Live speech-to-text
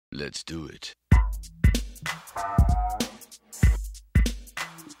Let's do it.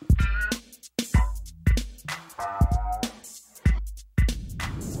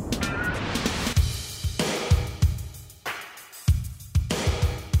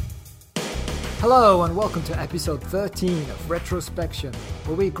 Hello and welcome to episode 13 of Retrospection,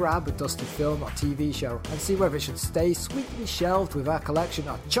 where we grab a dusty film or TV show and see whether it should stay sweetly shelved with our collection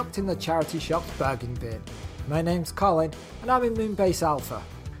or chucked in the charity shop's bargain bin. My name's Colin and I'm in Moonbase Alpha.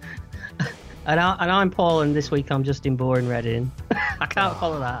 And I'm Paul, and this week I'm just in boring Reading. I can't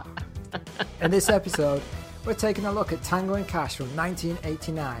follow that. In this episode, we're taking a look at Tango and Cash from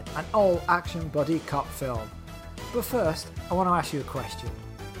 1989, an all-action buddy cop film. But first, I want to ask you a question.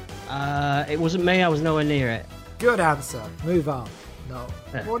 It wasn't me, I was nowhere near it. Good answer. Move on. No.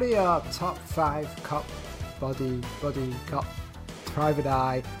 Yeah. What are your top 5 cop, buddy cop, private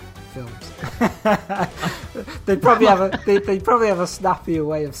eye films? They probably have a snappier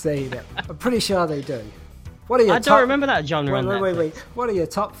way of saying it. I'm pretty sure they do. What are your I don't remember that genre on Netflix. Wait. What are your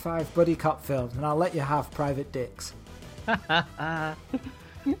top 5 buddy cop films? And I'll let you have Private Dicks.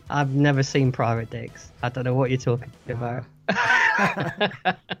 I've never seen Private Dicks. I don't know what you're talking about.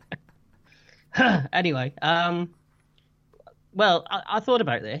 Anyway, well, I thought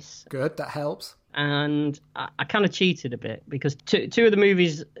about this. Good, that helps. And I kind of cheated a bit because two of the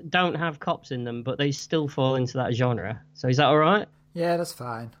movies don't have cops in them, but they still fall into that genre. So is that all right? Yeah, that's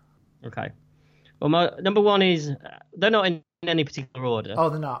fine. Okay. Well, my number one is, they're not in any particular order. Oh,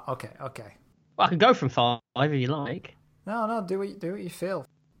 they're not? Okay. Well, I can go from 5 if you like. No, do what you feel.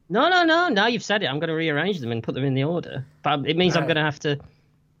 No. Now you've said it, I'm going to rearrange them and put them in the order. But it means I'm going to have to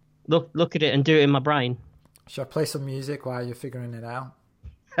look at it and do it in my brain. Should I play some music while you're figuring it out?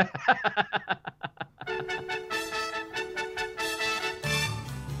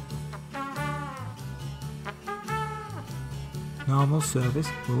 Normal service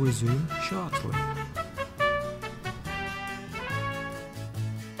will resume shortly.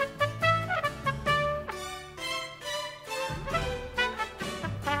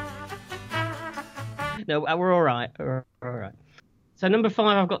 No, we're all right. We're all right. So number 5,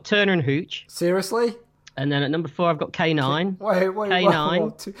 I've got Turner and Hooch. Seriously? And then at number 4, I've got K9. Wait.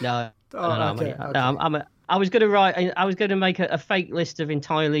 K9. No. Okay. I was going to make a fake list of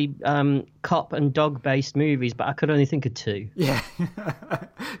entirely cop and dog based movies, but I could only think of 2. Yeah.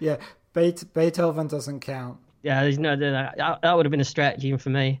 Yeah. Beethoven doesn't count. Yeah, there's no, that would have been a stretch even for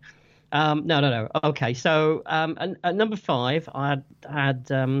me. No. Okay, so at number 5, I had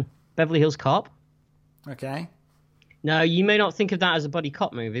Beverly Hills Cop. Okay. Now, you may not think of that as a buddy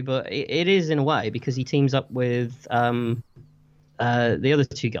cop movie, but it is in a way because he teams up with the other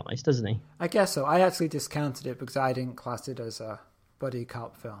 2 guys, doesn't he? I guess so. I actually discounted it because I didn't class it as a buddy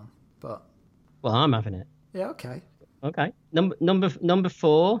cop film. But well, I'm having it. yeah, okay. Okay. Number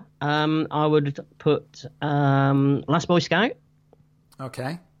 4, I would put Last Boy Scout.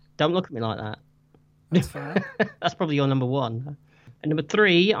 Okay. Don't look at me like that. That's fine. That's probably your number 1. And number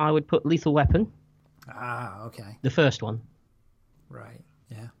 3, I would put Lethal Weapon. Ah, okay. The first one. Right,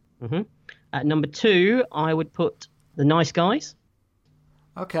 yeah. Mm-hmm. At number 2, I would put The Nice Guys.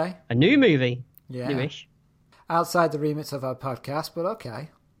 Okay. A new movie. Yeah. Newish. Outside the remits of our podcast, but okay.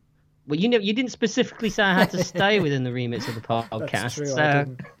 Well, you didn't specifically say I had to stay within the remits of the podcast. That's true, so... I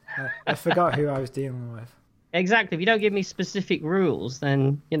didn't. I forgot who I was dealing with. Exactly. If you don't give me specific rules,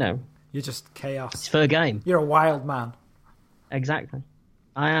 then, You're just chaos. it's fair game. You're a wild man. Exactly.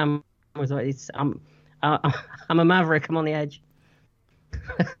 I am. I'm a maverick. I'm on the edge.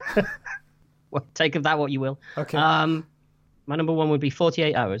 Well, take of that what you will. Okay. My number 1 would be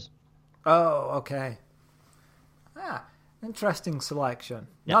 48 Hours. Oh, okay. Ah, interesting selection.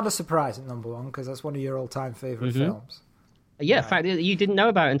 Yeah. Not a surprise at number 1, because that's one of your all-time favourite films. Yeah, in fact, you didn't know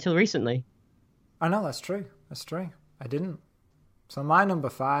about it until recently. I know, that's true. I didn't. So my number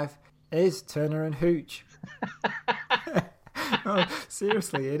 5 is Turner and Hooch. No,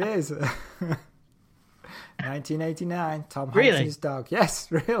 seriously, it is. 1989, Tom Hanks's dog.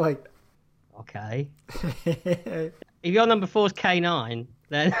 Yes, really. Okay. If your number 4 is K9,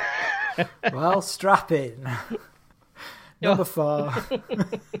 then... Well, strap in. Number 4.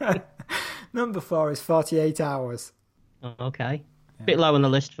 Number 4 is 48 Hours. Okay. A bit low on the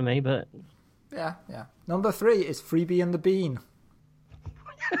list for me, but... Yeah. Number 3 is Freebie and the Bean.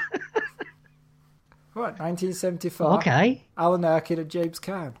 What, 1974? Okay. Alan Arkin and James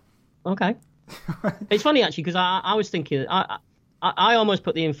Caan. Okay. It's funny, actually, because I was thinking... I almost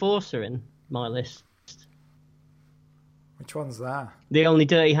put The Enforcer in my list. Which one's that? The only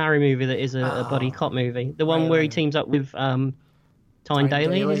Dirty Harry movie that is a buddy cop movie. The one where he teams up with Tyne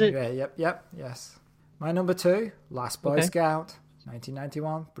Daly, is it? Yeah, yep, yes. My number 2, Last Boy Scout.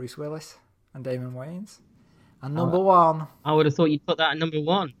 1991, Bruce Willis and Damon Wayans. And number one... I would have thought you'd put that at number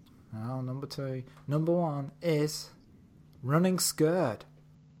one. No, number two. Number one is Running Scared.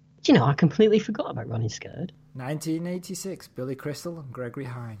 Do you know, I completely forgot about Running Scared. 1986, Billy Crystal and Gregory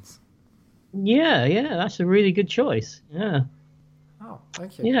Hines. Yeah, that's a really good choice. Yeah. Oh,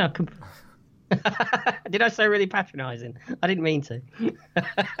 thank you. Yeah. Did I say really patronising? I didn't mean to.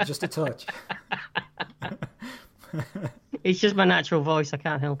 Just a touch. It's just my natural voice. I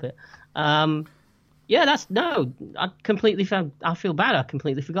can't help it. Yeah, I feel bad. I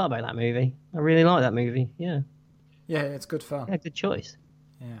completely forgot about that movie. I really like that movie. Yeah. Yeah, it's good fun. Yeah, good choice.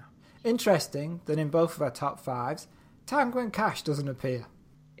 Yeah. Interesting that in both of our top fives, Tango and Cash doesn't appear.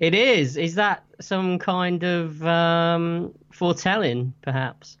 It is. Is that some kind of foretelling,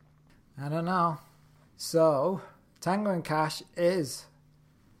 perhaps? I don't know. So, Tango and Cash is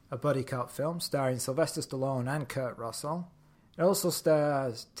a buddy cop film starring Sylvester Stallone and Kurt Russell. It also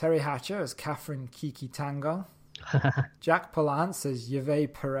stars Terry Hatcher as Catherine Kiki Tango, Jack Palance as Yves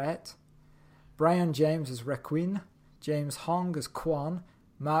Perret, Brian James as Requin, James Hong as Quan,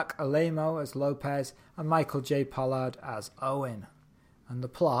 Mark Alemo as Lopez, and Michael J. Pollard as Owen. And the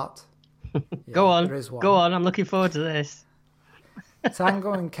plot... Yeah, Go on. There is one. Go on. I'm looking forward to this.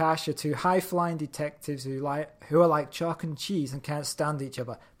 Tango and Cash are two high-flying detectives who are like chalk and cheese and can't stand each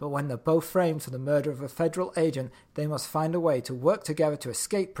other. But when they're both framed for the murder of a federal agent, they must find a way to work together to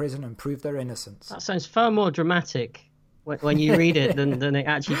escape prison and prove their innocence. That sounds far more dramatic when you read it than it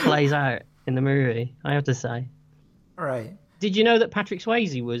actually plays out in the movie, I have to say. Right. Did you know that Patrick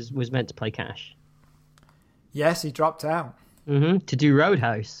Swayze was meant to play Cash? Yes, he dropped out. To do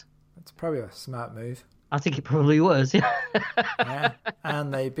Roadhouse. That's probably a smart move. I think it probably was. Yeah.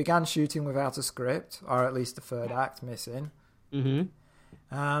 And they began shooting without a script, or at least the third act missing.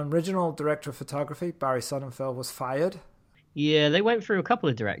 Original director of photography, Barry Sonnenfeld, was fired. Yeah, they went through a couple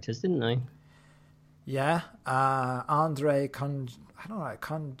of directors, didn't they? Yeah. Andrei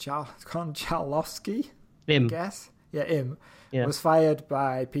Konchalovsky, I guess. Yeah, him. Yeah. Was fired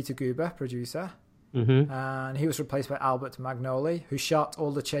by Peter Guber, producer. And he was replaced by Albert Magnoli, who shot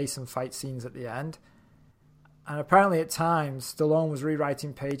all the chase and fight scenes at the end. And apparently at times, Stallone was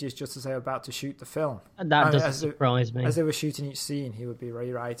rewriting pages just as they were about to shoot the film. That doesn't surprise me. As they were shooting each scene, he would be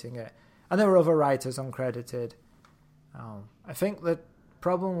rewriting it. And there were other writers uncredited. I think the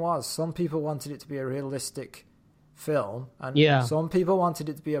problem was some people wanted it to be a realistic film, and some people wanted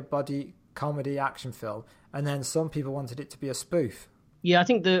it to be a buddy comedy action film, and then some people wanted it to be a spoof. Yeah, I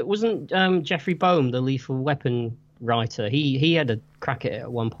think wasn't Jeffrey Boehm, the Lethal Weapon writer, he had a crack at it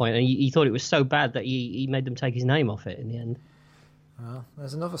at one point, and he thought it was so bad that he made them take his name off it in the end. Well,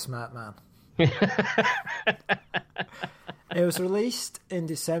 there's another smart man. It was released in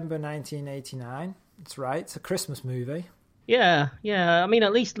December 1989. That's right, it's a Christmas movie. Yeah. I mean,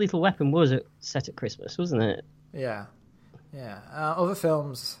 at least Lethal Weapon was set at Christmas, wasn't it? Yeah. Other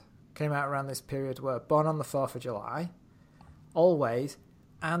films came out around this period were Born on the 4th of July, Always,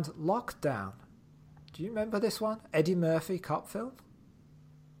 and Lockdown. Do you remember this one? Eddie Murphy cop film?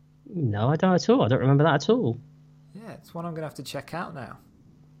 No, I don't at all. I don't remember that at all. Yeah, it's one I'm going to have to check out now.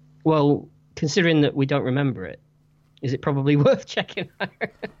 Well, considering that we don't remember it, is it probably worth checking out?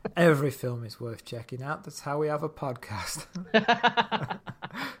 Every film is worth checking out. That's how we have a podcast.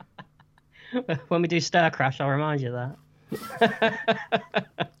 When we do Star Crash, I'll remind you of that.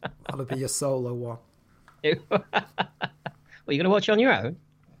 That'll be your solo one. Well, you going to watch it on your own?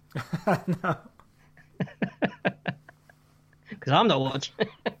 No. Because I'm not watching.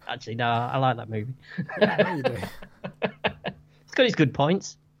 Actually, no, I like that movie. Yeah, I know you do. It's got its good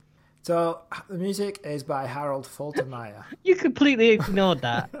points. So, the music is by Harold Faltermeyer. You completely ignored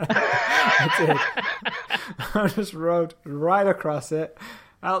that. I did. I just rode right across it,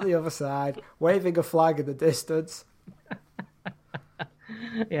 out the other side, waving a flag in the distance.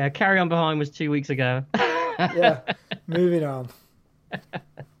 Yeah, Carry On Behind was 2 weeks ago. Yeah, moving on.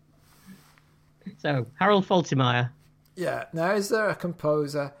 So, Harold Faltermeyer. Yeah, now is there a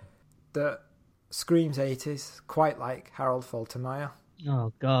composer that screams 80s, quite like Harold Faltermeyer?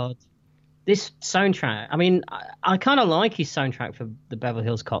 Oh, God. This soundtrack, I mean, I kind of like his soundtrack for the Beverly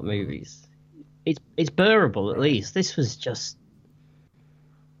Hills Cop movies. It's bearable, at least. This was just...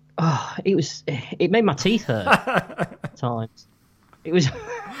 Oh, it made my teeth hurt at times. It was...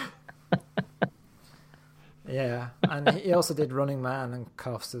 Yeah, and he also did Running Man and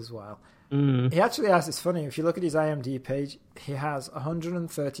Cuffs as well. He actually has, it's funny, if you look at his IMDb page, he has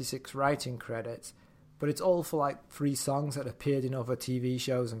 136 writing credits, but it's all for like 3 songs that appeared in other TV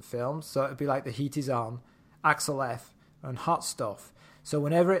shows and films. So it'd be like The Heat Is On, Axel F, and Hot Stuff. So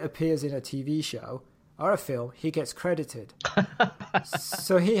whenever it appears in a TV show, or a film, he gets credited.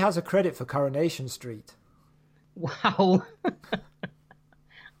 So he has a credit for Coronation Street. Wow.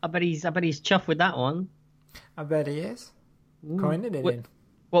 I bet he's chuffed with that one. I bet he is. Coining it in.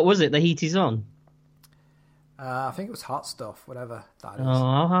 What was it? The Heat Is On? I think it was Hot Stuff, whatever that is.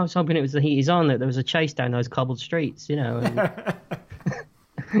 Oh, I was hoping it was The Heat Is On, that there was a chase down those cobbled streets, you know.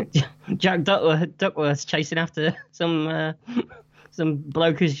 And Jack Duckworth's chasing after some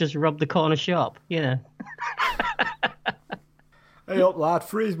bloke who's just robbed the corner shop, you know. Hey up, lad,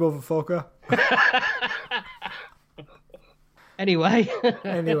 freeze, motherfucker. Anyway,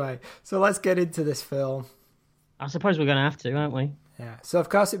 so let's get into this film. I suppose we're going to have to, aren't we? Yeah. So, of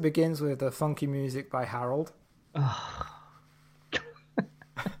course, it begins with the funky music by Harold. Oh.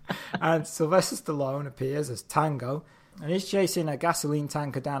 And Sylvester Stallone appears as Tango, and he's chasing a gasoline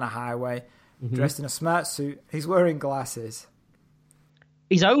tanker down a highway, dressed in a smart suit. He's wearing glasses.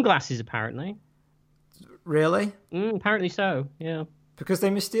 His own glasses, apparently. Really? Apparently so, yeah. Because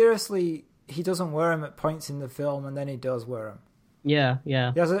he doesn't wear them at points in the film, and then he does wear them. Yeah.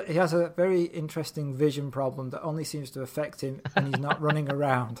 He has a very interesting vision problem that only seems to affect him when he's not running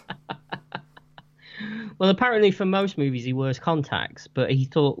around. Well, apparently for most movies he wears contacts, but he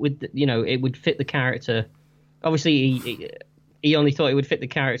thought it would fit the character. Obviously, he only thought it would fit the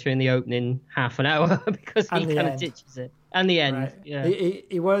character in the opening half an hour because he kind of ditches it. And the end, right. Yeah.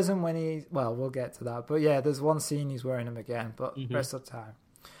 He wears them when we'll get to that. But yeah, there's one scene he's wearing them again, but rest of the time.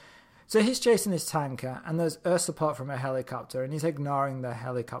 So he's chasing this tanker, and there's air support from a helicopter, and he's ignoring the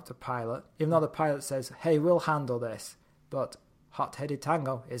helicopter pilot, even though the pilot says, hey, we'll handle this. But hot-headed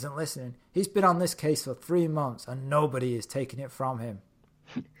Tango isn't listening. He's been on this case for 3 months, and nobody is taking it from him.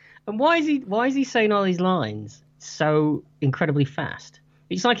 And why is he saying all these lines so incredibly fast?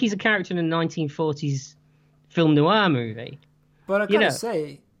 It's like he's a character in a 1940s film noir movie. But I gotta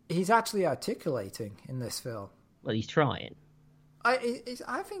say, he's actually articulating in this film. Well, he's trying.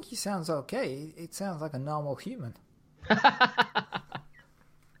 I think he sounds okay. It sounds like a normal human.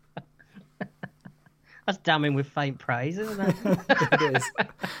 That's damning with faint praise, isn't it? It is.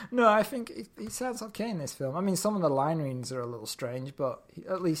 No, I think he sounds okay in this film. I mean, some of the line readings are a little strange, but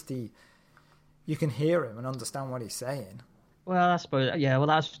at least you can hear him and understand what he's saying. Well, I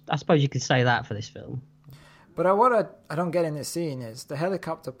suppose you could say that for this film. But what I don't get in this scene is the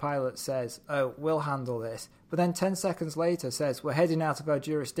helicopter pilot says, oh, we'll handle this. But then 10 seconds later says, we're heading out of our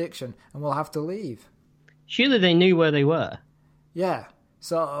jurisdiction and we'll have to leave. Surely they knew where they were. Yeah.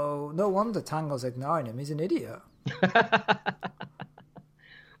 So no wonder Tango's ignoring him. He's an idiot.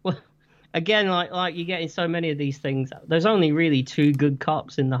 Well, again, like you get in so many of these things, there's only really 2 good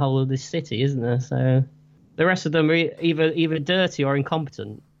cops in the whole of this city, isn't there? So the rest of them are either dirty or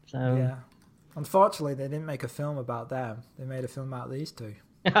incompetent. So yeah. Unfortunately, they didn't make a film about them. They made a film about these 2.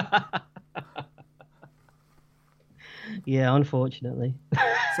 Yeah, unfortunately.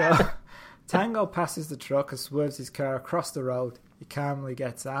 So Tango passes the truck and swerves his car across the road. He calmly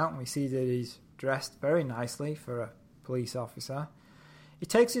gets out, and we see that he's dressed very nicely for a police officer. He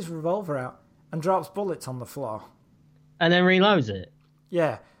takes his revolver out and drops bullets on the floor. And then reloads it?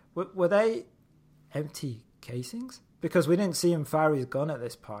 Yeah. Were they empty casings? Because we didn't see him fire his gun at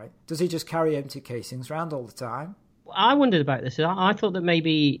this point. Does he just carry empty casings around all the time? I wondered about this. I thought that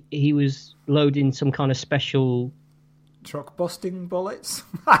maybe he was loading some kind of special... truck busting bullets?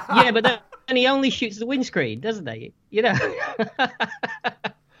 Yeah, but then he only shoots the windscreen, doesn't he? You know?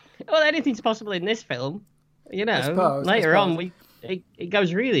 Well, anything's possible in this film. You know, later on, it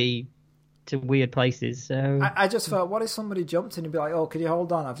goes really to weird places. So I just felt, what if somebody jumped in and be like, oh, could you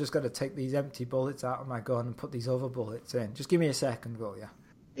hold on? I've just got to take these empty bullets out of my gun and put these other bullets in. Just give me a second, will you?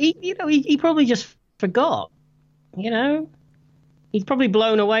 He probably just forgot. You know, he's probably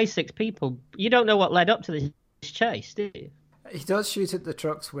blown away 6 people. You don't know what led up to this chase, do you? He does shoot at the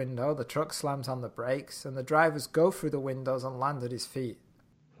truck's window. The truck slams on the brakes, and the drivers go through the windows and land at his feet.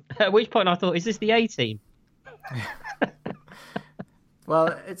 At which point I thought, is this the A-Team?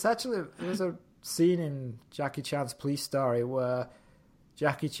 Well, there's a scene in Jackie Chan's Police Story where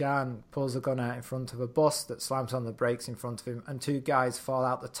Jackie Chan pulls a gun out in front of a bus that slams on the brakes in front of him, and 2 guys fall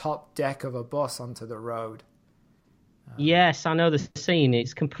out the top deck of a bus onto the road. Yes, I know the scene.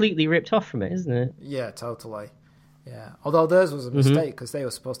 It's completely ripped off from it, isn't it? Yeah, totally. Yeah. Although theirs was a mistake because they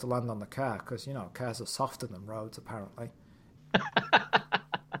were supposed to land on the car because, cars are softer than roads, apparently.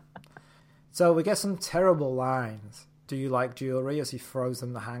 So we get some terrible lines. Do you like jewelry? As he throws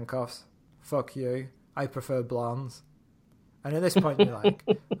them the handcuffs. Fuck you. I prefer blondes. And at this point you're like,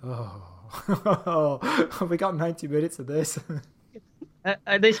 oh, we got 90 minutes of this.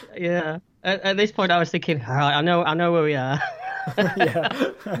 At this point I was thinking, I know where we are.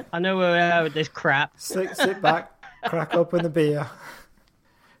 Yeah. I know where we are with this crap. Sit back, crack open the beer.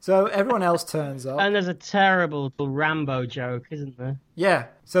 So everyone else turns up. And there's a terrible Rambo joke, isn't there? Yeah.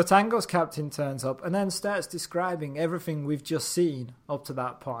 So Tango's captain turns up and then starts describing everything we've just seen up to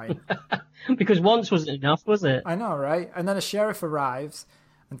that point. Because once wasn't enough, was it? I know, right? And then a sheriff arrives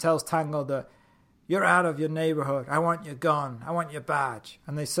and tells Tango that you're out of your neighborhood. I want your gun. I want your badge.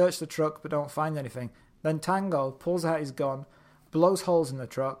 And they search the truck but don't find anything. Then Tango pulls out his gun, blows holes in the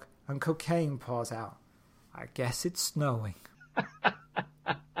truck, and cocaine pours out. I guess it's snowing.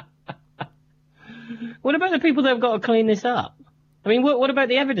 What about the people that have got to clean this up? I mean, what about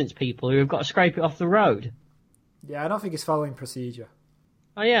the evidence people who have got to scrape it off the road? Yeah, I don't think he's following procedure.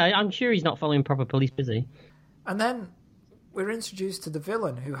 Oh, yeah, I'm sure he's not following proper police, is he? And then we're introduced to the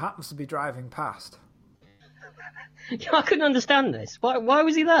villain who happens to be driving past. I couldn't understand this. Why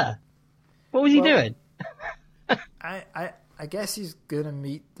was he there? What was he doing? I guess he's going to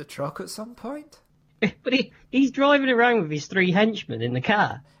meet the truck at some point. But he's driving around with his 3 henchmen in the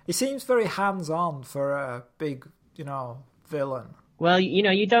car. He seems very hands-on for a big, villain. Well,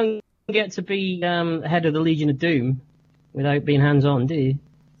 you don't get to be head of the Legion of Doom without being hands-on, do you?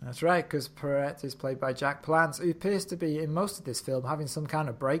 That's right, because Perret is played by Jack Palance, who appears to be, in most of this film, having some kind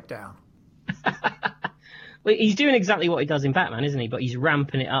of breakdown. Well, he's doing exactly what he does in Batman, isn't he? But he's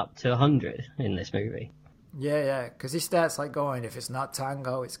ramping it up to 100 in this movie. Yeah, because he starts going, if it's not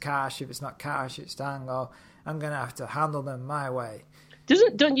Tango, it's Cash. If it's not Cash, it's Tango. I'm going to have to handle them my way.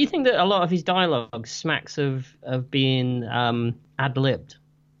 Don't you think that a lot of his dialogue smacks of being ad-libbed?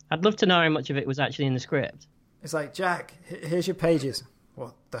 I'd love to know how much of it was actually in the script. It's like, Jack, here's your pages.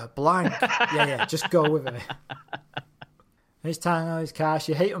 What, they're blank? Yeah, just go with it. He's Tango, he's Cash,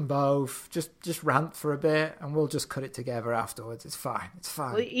 you hate them both. Just rant for a bit and we'll just cut it together afterwards. It's fine.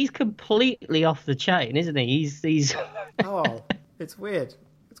 Well, he's completely off the chain, isn't he? He's... Oh, it's weird.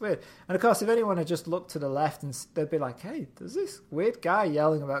 And of course, if anyone had just looked to the left, and they'd be like, hey, there's this weird guy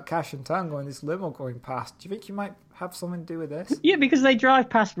yelling about Cash and Tango in this limo going past. Do you think you might have something to do with this? Yeah, because they drive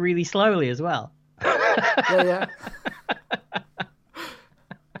past really slowly as well. Yeah.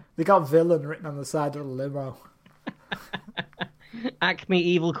 They got villain written on the side of the limo. Acme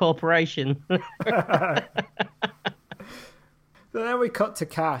Evil Corporation. So then we cut to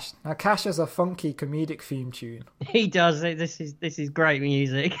Cash. Now Cash has a funky comedic theme tune. He does. This is great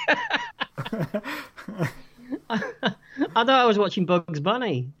music. I thought I was watching Bugs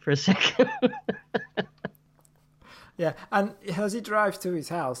Bunny for a second. Yeah, and as he drives to his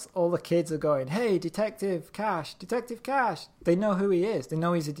house, all the kids are going, hey, Detective Cash, Detective Cash. They know who he is. They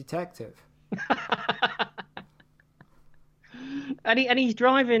know he's a detective. And he's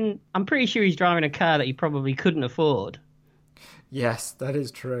driving, I'm pretty sure he's driving a car that he probably couldn't afford. Yes, that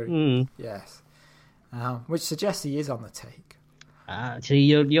is true. Mm. Yes. Which suggests he is on the take. So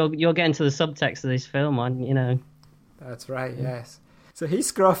you're getting to the subtext of this film, That's right, yes. So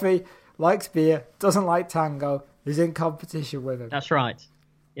he's scruffy, likes beer, doesn't like Tango, is in competition with him. That's right.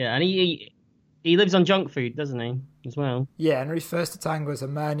 Yeah, and he lives on junk food, doesn't he, as well? Yeah, and refers to Tango as a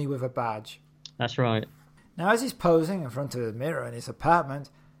Marnie with a badge. That's right. Now, as he's posing in front of the mirror in his apartment,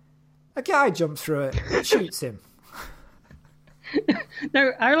 a guy jumps through it and shoots him.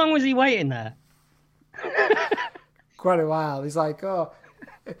 No, how long was he waiting there? Quite a while. He's like, oh,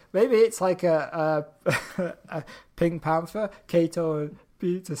 maybe it's like a Pink Panther, Kato and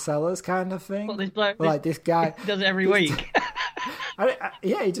Peter Sellers kind of thing. What, this bloke, like this guy does it every week.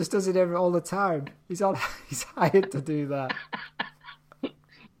 Yeah, he just does it all the time. He's hired to do that.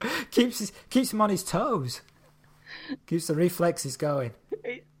 Keeps him on his toes. Keeps the reflexes going.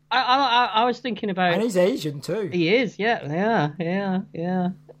 I was thinking about, and he's Asian too. He is, yeah.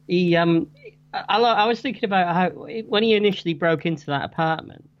 He I was thinking about how when he initially broke into that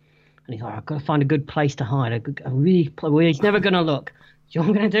apartment, and he's like, I've got to find a good place to hide. Where he's never going to look. Do you know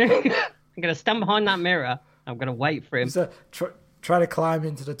what I'm going to do? I'm going to stand behind that mirror. I'm going to wait for him. So try to climb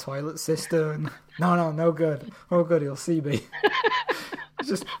into the toilet system. No good. Oh, good, he'll see me.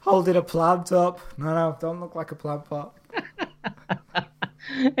 Just holding a plant up. No, don't look like a plant pot.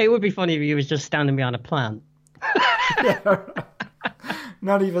 It would be funny if he was just standing behind a plant. Yeah, right.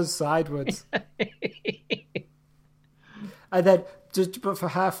 Not even sideways. And then, but for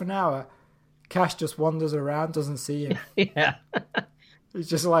half an hour, Cash just wanders around, doesn't see him. Yeah. He's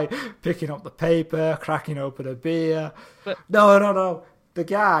just like picking up the paper, cracking open a beer. But no. The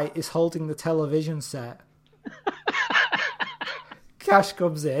guy is holding the television set. Cash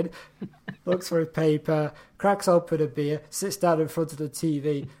comes in, looks for a paper, cracks open a beer, sits down in front of the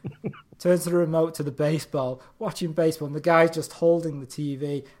TV, turns the remote to the baseball, watching baseball, and the guy's just holding the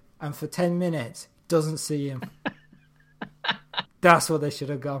TV, and for 10 minutes, doesn't see him. That's what they should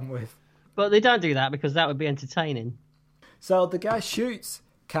have gone with. But they don't do that because that would be entertaining. So the guy shoots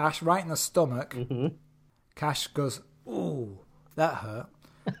Cash right in the stomach. Mm-hmm. Cash goes, ooh, that hurt.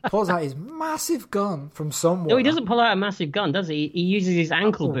 Pulls out his massive gun from somewhere. No, he doesn't pull out a massive gun, does he? He uses his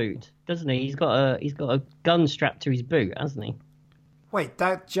ankle boot, doesn't he? He's got a gun strapped to his boot, hasn't he? Wait,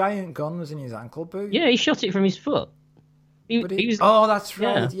 that giant gun was in his ankle boot? Yeah, he shot it from his foot. He was, oh, that's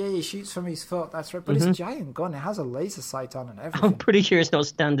right. Yeah, he shoots from his foot. That's right. But it's a giant gun. It has a laser sight on and everything. I'm pretty sure it's not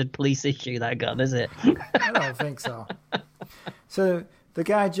standard police issue, that gun, is it? I don't think so. So the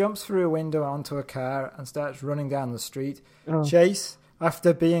guy jumps through a window onto a car and starts running down the street. Oh. Chase,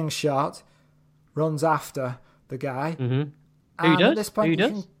 after being shot, runs after the guy. Mm-hmm. Who does? At this point, Who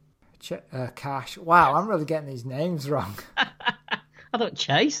does? Cash. Wow, I'm really getting these names wrong. I thought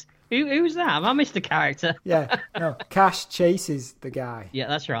Chase? Who was that? Have I missed a character? Yeah, no. Cash chases the guy. Yeah,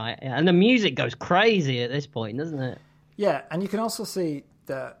 that's right. Yeah. And the music goes crazy at this point, doesn't it? Yeah, and you can also see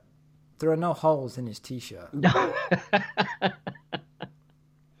that there are no holes in his T-shirt.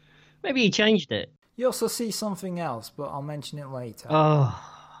 Maybe he changed it. You also see something else, but I'll mention it later. Oh.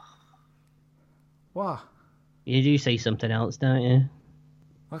 What? You do see something else, don't you?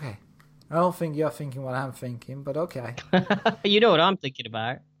 Okay. I don't think you're thinking what I'm thinking, but okay. You know what I'm thinking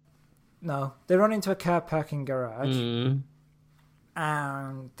about. No. They run into a car parking garage,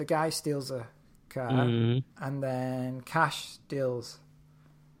 and the guy steals a car, and then Cash steals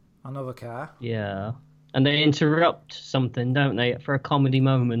another car. Yeah. And they interrupt something, don't they, for a comedy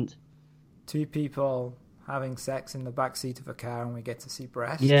moment. Two people having sex in the backseat of a car, and we get to see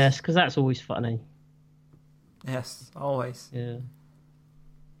breasts. Yes, because that's always funny. Yes, always. Yeah.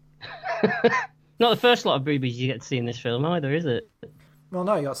 Not the first lot of boobies you get to see in this film either, is it? Well,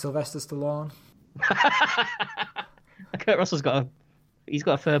 no, you got Sylvester Stallone. Kurt Russell's got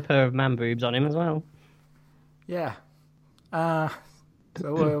a fair pair of man boobs on him as well. Yeah. So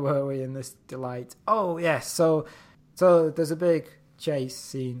where were we in this delight? Oh, yes. So there's a big chase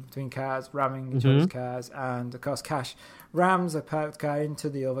scene between cars, ramming each other's cars, and of course Cash rams a parked car into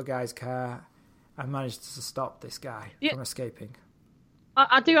the other guy's car and manages to stop this guy from escaping.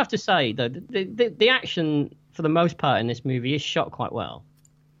 I do have to say, though, the action, for the most part in this movie, is shot quite well.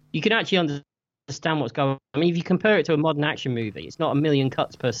 You can actually understand what's going on. I mean, if you compare it to a modern action movie, it's not a million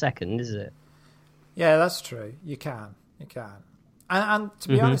cuts per second, is it? Yeah, that's true. You can. And to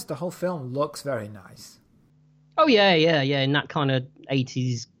be honest, the whole film looks very nice. Oh, yeah, in that kind of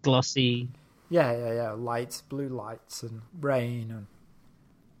 80s glossy... Yeah, lights, blue lights, and rain, and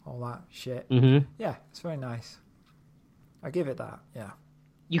all that shit. Mm-hmm. Yeah, it's very nice. I give it that, yeah.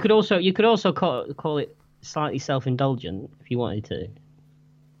 You could also call it slightly self-indulgent if you wanted to.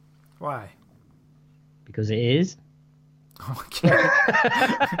 Why? Because it is. Okay.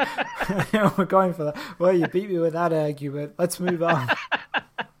 We're going for that. Well, you beat me with that argument. Let's move on.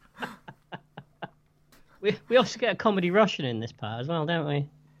 We also get a comedy Russian in this part as well, don't we?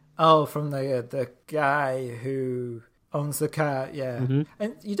 Oh, from the guy who owns the car, yeah. Mm-hmm.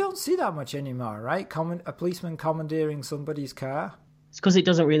 And you don't see that much anymore, right? A policeman commandeering somebody's car. It's because it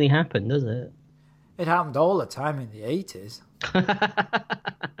doesn't really happen, does it? It happened all the time in the 80s.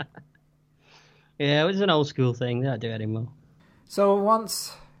 Yeah, it was an old school thing. They don't do it anymore. So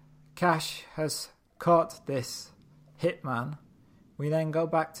once Cash has caught this hitman, we then go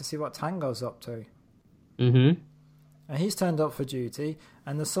back to see what Tango's up to. Mm-hmm. And he's turned up for duty,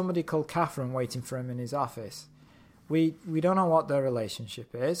 and there's somebody called Catherine waiting for him in his office. We don't know what their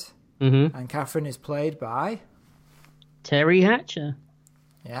relationship is, and Catherine is played by... Terry Hatcher.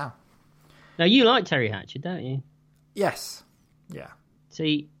 Yeah. Now, you like Terry Hatcher, don't you? Yes. Yeah.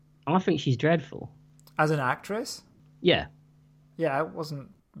 See, I think she's dreadful. As an actress? Yeah. Yeah, I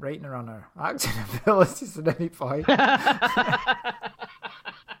wasn't rating her on her acting abilities at any point.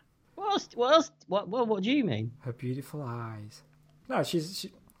 What do you mean? Her beautiful eyes. No, she's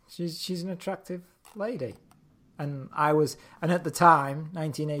an attractive lady. And at the time,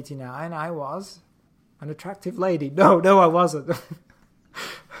 1989, I was an attractive lady. No, I wasn't.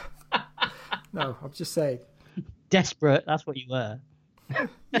 No, I'm just saying. Desperate, that's what you were.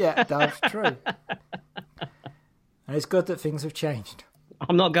 Yeah, that's true. And it's good that things have changed.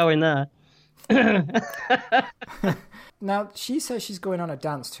 I'm not going there. Now, she says she's going on a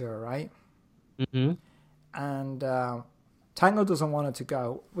dance tour, right? Mm-hmm. And Tango doesn't want her to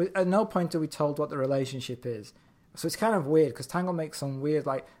go. At no point are we told what the relationship is. So it's kind of weird, because Tango makes some weird,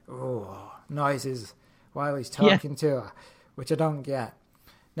 noises while he's talking to her, which I don't get.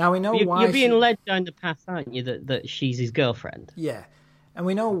 Now, we know why... You're being led down the path, aren't you, that she's his girlfriend? Yeah. And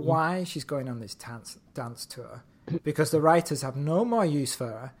we know why she's going on this dance tour, because the writers have no more use for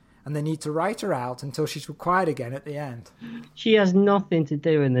her, and they need to write her out until she's required again at the end. She has nothing to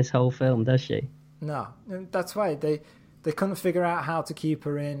do in this whole film, does she? No, that's why they couldn't figure out how to keep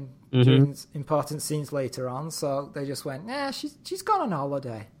her in during important scenes later on, so they just went, she's gone on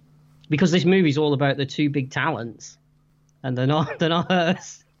holiday. Because this movie's all about the two big talents, and they're not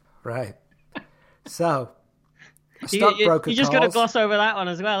hers. Right. So, a stockbroker you just got to gloss over that one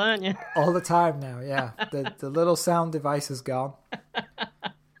as well, aren't you? All the time now, yeah. The little sound device is gone.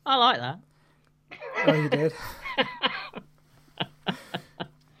 I like that. Oh, you did?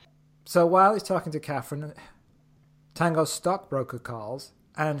 So while he's talking to Catherine, Tango's stockbroker calls,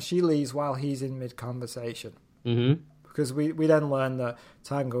 and she leaves while he's in mid-conversation. Mm-hmm. Because we then learn that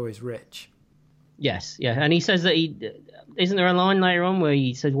Tango is rich. Yes, yeah. And he says that isn't there a line later on where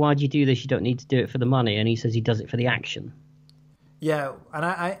he says, why do you do this? You don't need to do it for the money. And he says he does it for the action. Yeah, and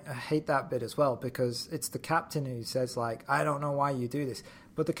I hate that bit as well, because it's the captain who says, like, I don't know why you do this.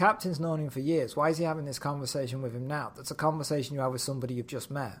 But the captain's known him for years. Why is he having this conversation with him now? That's a conversation you have with somebody you've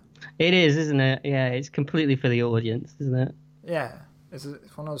just met. It is, isn't it? Yeah, it's completely for the audience, isn't it? Yeah, it's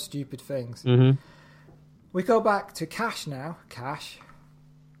one of those stupid things. Mm-hmm. We go back to Cash now. Cash.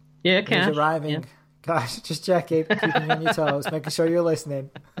 Yeah, Cash. He's arriving. Yeah. Cash, just checking, keeping you on your toes, making sure you're listening.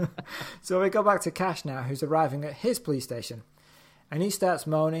 So we go back to Cash now, who's arriving at his police station. And he starts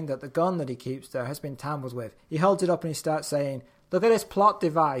moaning that the gun that he keeps there has been tampered with. He holds it up and he starts saying, look at this plot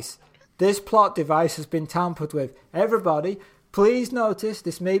device. This plot device has been tampered with. Everybody, please notice,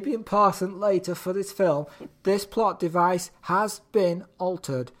 this may be important later for this film. This plot device has been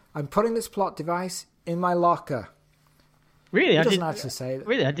altered. I'm putting this plot device in my locker. Really? He doesn't actually say that.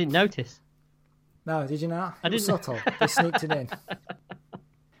 Really? I didn't notice. No, did you not? I didn't. Subtle. They sneaked it in.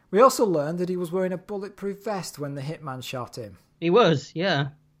 We also learned that he was wearing a bulletproof vest when the hitman shot him. He was, yeah.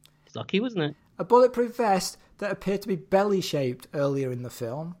 It's lucky, wasn't it? A bulletproof vest that appeared to be belly-shaped earlier in the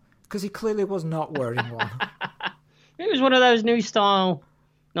film, because he clearly was not wearing one. It was one of those new style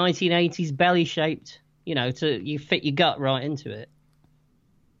 1980s belly-shaped, you fit your gut right into it.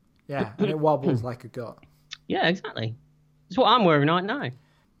 Yeah, and it wobbles like a gut. Yeah, exactly. It's what I'm wearing right now.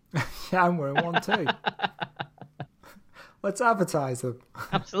 Yeah, I'm wearing one too. Let's advertise them.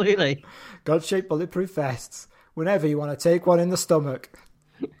 Absolutely. God-shaped bulletproof vests. Whenever you want to take one in the stomach.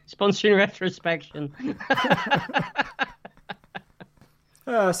 Sponsoring Retrospection.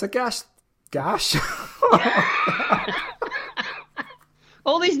 So Gash?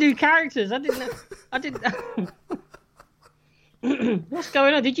 All these new characters. I didn't What's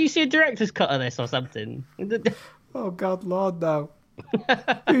going on? Did you see a director's cut of this or something? Oh, God, Lord, no.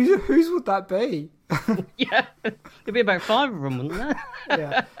 Whose would that be? Yeah, there'd be about 5 of them, wouldn't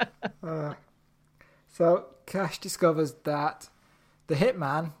there? Yeah. So Cash discovers that the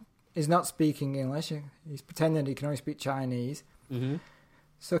hitman is not speaking English. He's pretending he can only speak Chinese. Mm-hmm.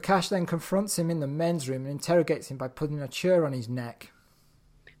 So Cash then confronts him in the men's room and interrogates him by putting a chair on his neck.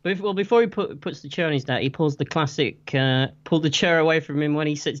 Before he puts the chair on his neck, he pulls the classic pull the chair away from him when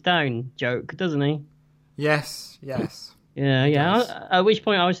he sits down joke, doesn't he? Yes. Yeah. At which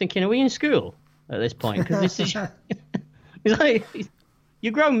point I was thinking, are we in school at this point? Because this is... It's like,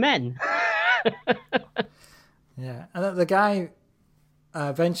 you're grown men. Yeah, and the guy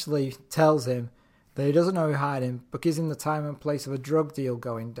eventually tells him that he doesn't know who hired him, but gives him the time and place of a drug deal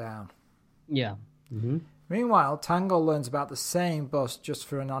going down. Yeah. Mm-hmm. Meanwhile, Tango learns about the same bust just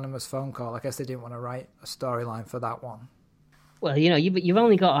for an anonymous phone call. I guess they didn't want to write a storyline for that one. Well, you've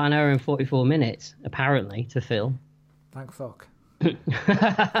only got an hour and 44 minutes, apparently, to fill. Thank fuck.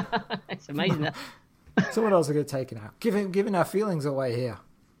 It's amazing that... Someone else will get taken out. Giving our feelings away here.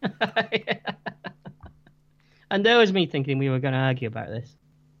 Yeah. And there was me thinking we were going to argue about this.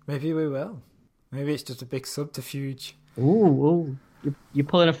 Maybe we will. Maybe it's just a big subterfuge. Ooh. You're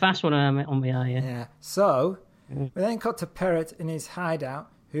pulling a fast one on me, are you? Yeah. So, we then cut to Perrott in his hideout,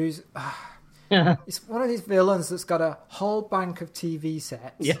 who's... It's one of these villains that's got a whole bank of TV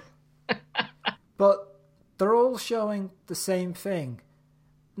sets. Yeah. But they're all showing the same thing.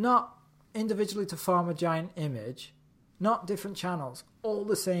 Not individually to form a giant image. Not different channels. All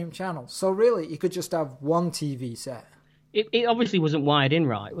the same channel. So really, you could just have one TV set. It obviously wasn't wired in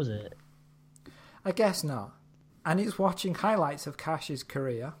right, was it? I guess not. And he's watching highlights of Cash's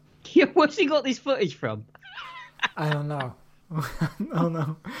career. Yeah, where's he got this footage from? I don't know. Oh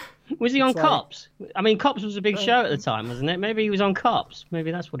no. Was he on Cops? I mean, Cops was a big show at the time, wasn't it? Maybe he was on Cops.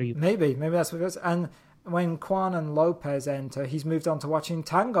 Maybe that's what he... Maybe that's what it was. And when Quan and Lopez enter, he's moved on to watching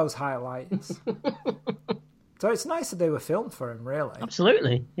Tango's highlights. So it's nice that they were filmed for him, really.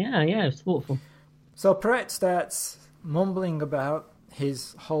 Absolutely. Yeah, it's thoughtful. So Perrott starts mumbling about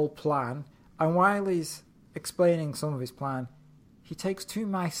his whole plan, and while he's explaining some of his plan, he takes 2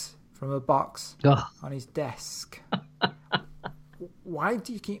 mice from a box on his desk. Why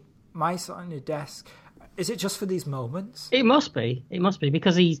do you keep mice on your desk? Is it just for these moments? It must be. It must be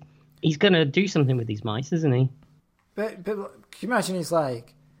because he's going to do something with these mice, isn't he? But can you imagine he's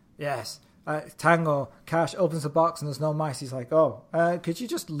like, yes, Tango, Cash opens the box and there's no mice. He's like, could you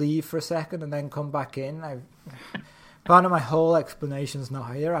just leave for a second and then come back in? Part of my whole explanation's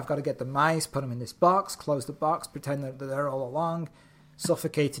not here. I've got to get the mice, put them in this box, close the box, pretend that they're all along,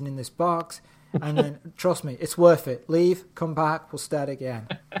 suffocating in this box. And then, trust me, it's worth it. Leave, come back, we'll start again.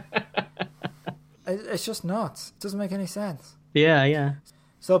 It's just nuts. It doesn't make any sense. Yeah.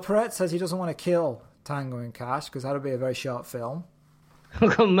 So Perret says he doesn't want to kill Tango and Cash because that would be a very short film.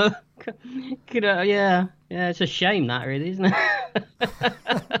 Yeah, it's a shame that really, isn't it?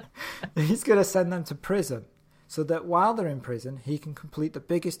 He's going to send them to prison so that while they're in prison, he can complete the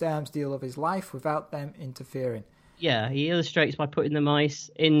biggest arms deal of his life without them interfering. Yeah, he illustrates by putting the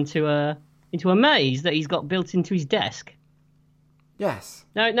mice into a maze that he's got built into his desk. Yes.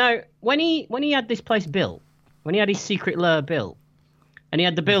 Now, when he had this place built, when he had his secret lair built, and he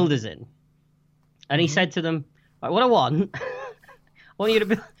had the builders in, and he said to them, right, "What I want, I want you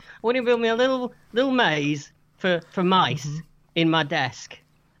to build me a little maze for mice in my desk."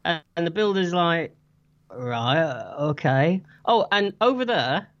 And the builder's like, "Right, okay." Oh, and over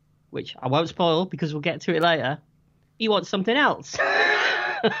there, which I won't spoil because we'll get to it later, he wants something else.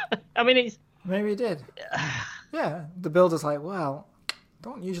 I mean, it's... Maybe he did. Yeah, the builder's like, well, I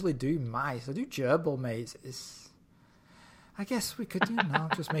don't usually do mice. I do gerbil mazes. I guess we could,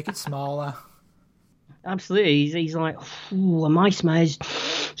 just make it smaller. Absolutely. He's like, ooh, a mice maze.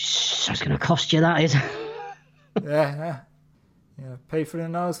 That's going to cost you, that is. Yeah. Pay for the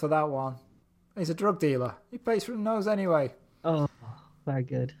nose for that one. He's a drug dealer. He pays for the nose anyway. Oh, very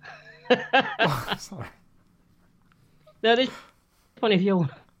good. Oh, sorry. No, this point, if you're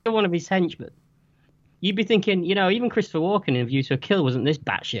one of his henchmen, you'd be thinking, even Christopher Walken in View to a Kill wasn't this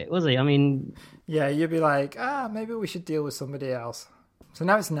batshit, was he? I mean... Yeah, you'd be like, maybe we should deal with somebody else. So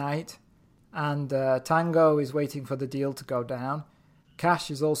now it's night, and Tango is waiting for the deal to go down. Cash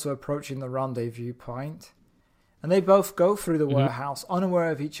is also approaching the rendezvous point, and they both go through the warehouse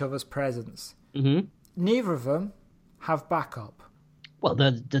unaware of each other's presence. Mm-hmm. Neither of them have backup. Well,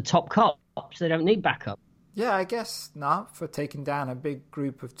 the top cops, they don't need backup. Yeah, I guess not, for taking down a big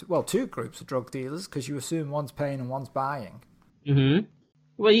group of... two groups of drug dealers, because you assume one's paying and one's buying. Mm-hmm.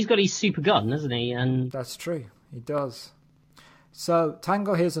 Well, he's got his super gun, hasn't he? And that's true. He does. So,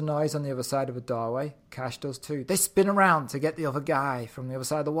 Tango hears a noise on the other side of a doorway. Cash does too. They spin around to get the other guy from the other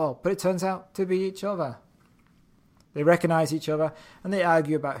side of the wall, but it turns out to be each other. They recognise each other, and they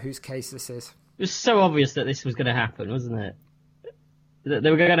argue about whose case this is. It was so obvious that this was going to happen, wasn't it? That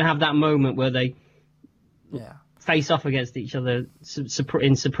they were going to have that moment where they... face off against each other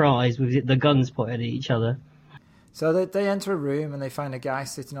in surprise with the guns pointed at each other. So they enter a room and they find a guy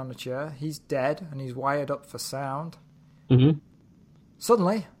sitting on a chair. He's dead and he's wired up for sound. Mm-hmm.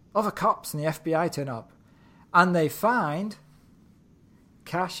 Suddenly, other cops and the FBI turn up. And they find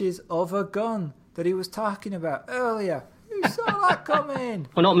Cash's other gun that he was talking about earlier. Who saw that coming?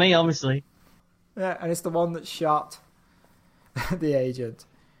 Well, not me, obviously. Yeah, and it's the one that shot the agent.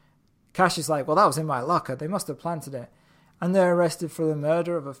 Cash is like, well, that was in my locker. They must have planted it. And they're arrested for the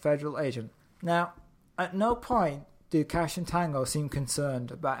murder of a federal agent. Now, at no point do Cash and Tango seem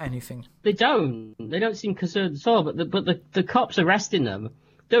concerned about anything. They don't. They don't seem concerned at all. But the cops arresting them,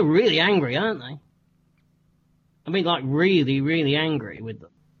 they're really angry, aren't they? I mean, like, really, really angry with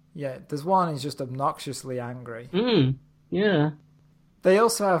them. Yeah, there's one who's just obnoxiously angry. Yeah. They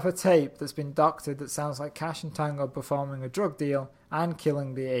also have a tape that's been doctored that sounds like Cash and Tango performing a drug deal and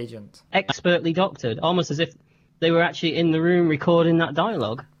killing the agent. Expertly doctored, almost as if they were actually in the room recording that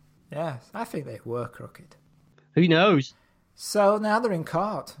dialogue. Yes, I think they were crooked. Who knows? So now they're in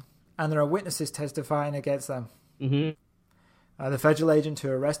court, and there are witnesses testifying against them. Mm-hmm. The federal agent who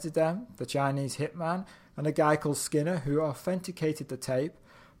arrested them, the Chinese hitman, and a guy called Skinner who authenticated the tape.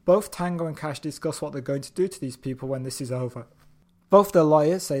 Both Tango and Cash discuss what they're going to do to these people when this is over. Both their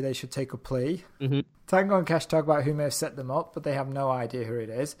lawyers say they should take a plea. Mm-hmm. Tango and Cash talk about who may have set them up, but they have no idea who it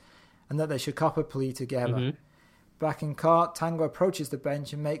is, and that they should cop a plea together. Mm-hmm. Back in court, Tango approaches the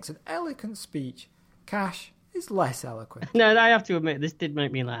bench and makes an eloquent speech. Cash is less eloquent. No, I have to admit, this did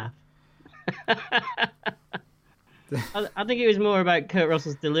make me laugh. I think it was more about Kurt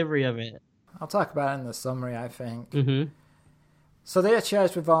Russell's delivery of it. I'll talk about it in the summary, I think. Mm-hmm. So they are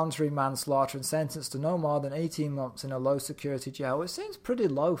charged with voluntary manslaughter and sentenced to no more than 18 months in a low-security jail, which seems pretty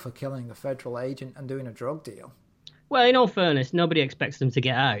low for killing a federal agent and doing a drug deal. Well, in all fairness, nobody expects them to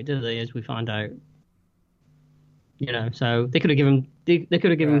get out, do they, as we find out? So they could have given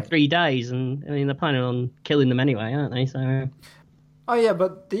him Right. 3 days, and I mean they're planning on killing them anyway, aren't they? So Oh yeah,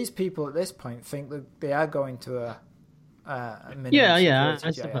 but these people at this point think that they are going to a minimum yeah, security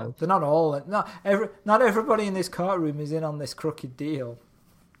I jail. suppose. They're not all. Not everybody in this courtroom is in on this crooked deal.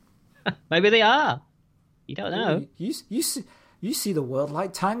 Maybe they are. You don't know. Ooh, you see the world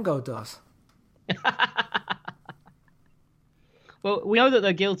like Tango does. Well, we know that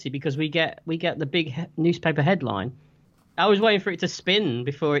they're guilty because we get the big newspaper headline. I was waiting for it to spin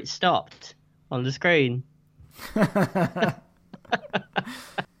before it stopped on the screen.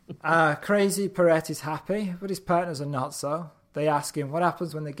 Crazy Perrette is happy, but his partners are not so. They ask him what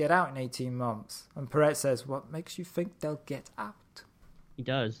happens when they get out in 18 months. And Perrette says, what makes you think they'll get out? He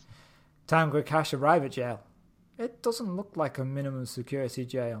does. Tango and Cash arrive at jail. It doesn't look like a minimum security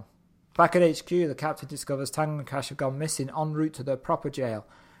jail. Back at HQ, the captain discovers Tango and Cash have gone missing en route to their proper jail.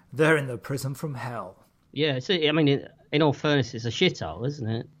 They're in the prison from hell. Yeah, I mean, in all fairness, it's a shithole, isn't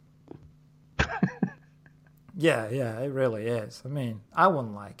it? Yeah, it really is. I mean, I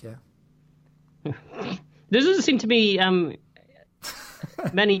wouldn't like it. There doesn't seem to be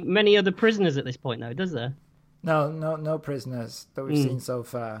many other prisoners at this point, though, does there? No prisoners that we've seen so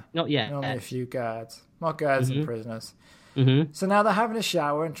far. Not yet. Only a few guards. More guards than prisoners. Mm-hmm. So now they're having a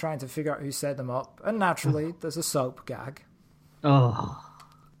shower and trying to figure out who set them up. And naturally, there's a soap gag. Oh.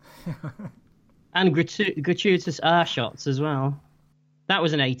 And gratuitous air shots as well. That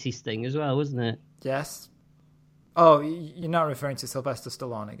was an 80s thing as well, wasn't it? Yes. Oh, you're not referring to Sylvester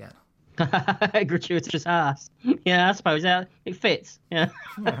Stallone again. Gratuitous ass. Yeah, I suppose it fits. Yeah.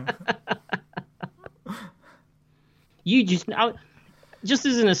 You just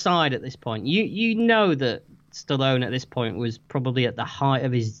as an aside at this point, you know that Stallone at this point was probably at the height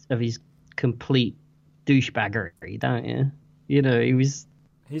of his complete douchebaggery, don't you? He was.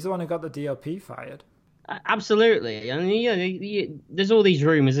 He's the one who got the DOP fired. Absolutely, and there's all these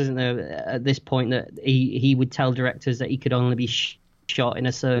rumors, isn't there, at this point that he would tell directors that he could only be shot in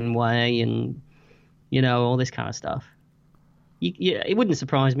a certain way, and all this kind of stuff. It wouldn't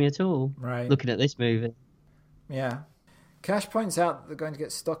surprise me at all. Right. Looking at this movie. Yeah. Cash points out that they're going to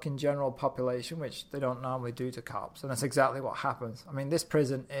get stuck in general population, which they don't normally do to cops, and that's exactly what happens. I mean, this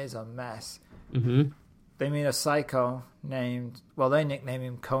prison is a mess. Mm-hmm. They meet a psycho they nickname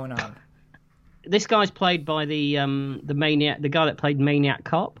him Conan. This guy's played by the maniac, the guy that played Maniac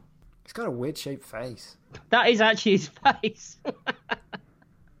Cop. He's got a weird-shaped face. That is actually his face.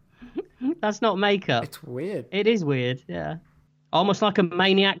 That's not makeup. It's weird. It is weird, yeah. Almost like a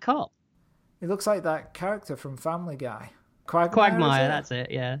Maniac Cop. He looks like that character from Family Guy. Quagmire, that's it,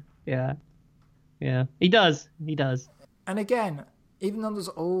 yeah. He does. And again, even though there's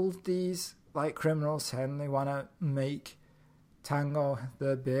all these criminals saying they want to make Tango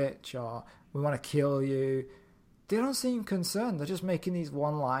the bitch or we want to kill you, they don't seem concerned. They're just making these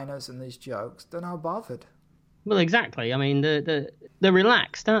one-liners and these jokes. They're not bothered. Well, exactly. I mean, they're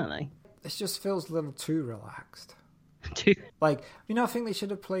relaxed, aren't they? It just feels a little too relaxed. Too. I think they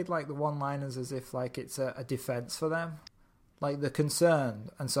should have played the one-liners as if it's a defense for them. They're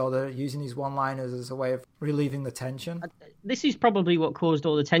concerned, and so they're using these one-liners as a way of relieving the tension. This is probably what caused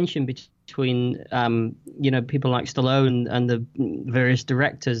all the tension between, people like Stallone and the various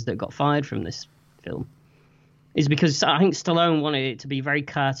directors that got fired from this film. Is because I think Stallone wanted it to be very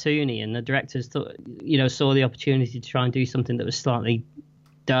cartoony, and the directors thought, saw the opportunity to try and do something that was slightly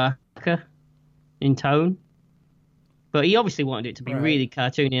darker in tone. But he obviously wanted it to be really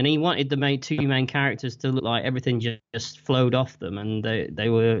cartoony, and he wanted the two main characters to look like everything just flowed off them, and they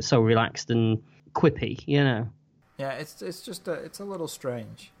were so relaxed and quippy, Yeah, it's just it's a little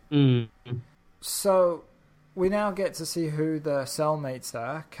strange. Mm. So we now get to see who the cellmates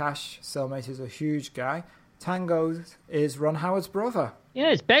are. Cash cellmate is a huge guy. Tango is Ron Howard's brother. Yeah,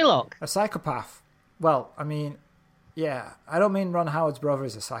 it's Baylock. A psychopath. Well, I mean, yeah, I don't mean Ron Howard's brother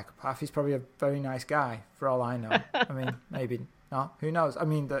is a psychopath. He's probably a very nice guy, for all I know. I mean, maybe not. Who knows? I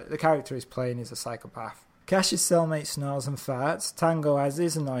mean, the character he's playing is a psychopath. Cash's cellmate snores and farts. Tango has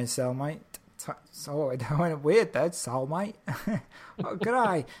his annoying cellmate. So it went weird there, cellmate. Oh, good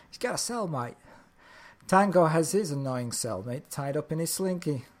eye. He's got a cellmate. Tango has his annoying cellmate tied up in his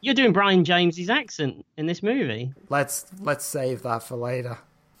slinky. You're doing Brian James's accent in this movie. Let's save that for later.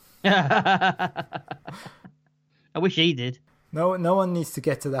 I wish he did. No one needs to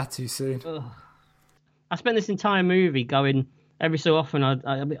get to that too soon. Ugh. I spent this entire movie going every so often.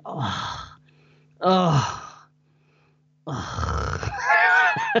 I'd be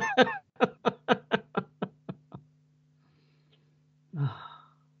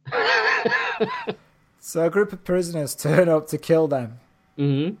So a group of prisoners turn up to kill them.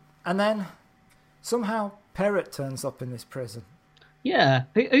 Mm-hmm. And then somehow Perrott turns up in this prison. Yeah.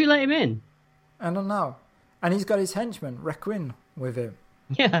 Who let him in? I don't know. And he's got his henchman, Requin, with him.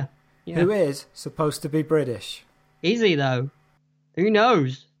 Yeah. Who is supposed to be British. Is he, though? Who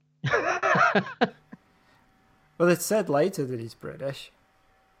knows? Well, it's said later that he's British.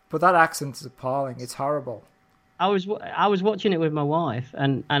 But that accent is appalling. It's horrible. I was watching it with my wife,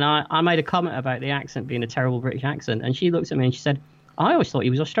 and I made a comment about the accent being a terrible British accent, and she looked at me and she said, I always thought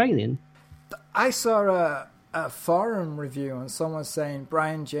he was Australian. I saw a forum review and someone saying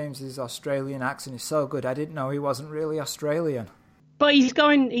Brian James's Australian accent is so good, I didn't know he wasn't really Australian. But he's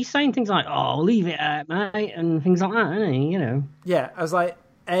saying things like, oh, leave it out, mate, and things like that, isn't he? You know. Yeah, I was like,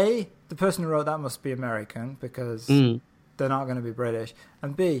 A, the person who wrote that must be American, because they're not going to be British.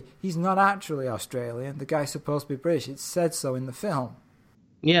 And B, he's not actually Australian. The guy's supposed to be British. It said so in the film.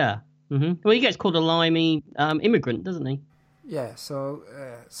 Yeah. Mm-hmm. Well, he gets called a limey immigrant, doesn't he? Yeah, so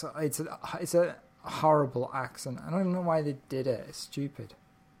it's a horrible accent. I don't even know why they did it. It's stupid.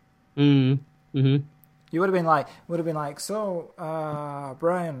 Mm-hmm. You would have been like, so,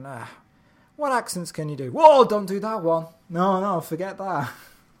 Brian, what accents can you do? Whoa, don't do that one. No, forget that.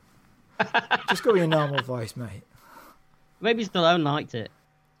 Just go with your normal voice, mate. Maybe Stallone liked it.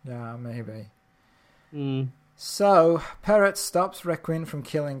 Yeah, maybe. Mm. So, Perrott stops Requin from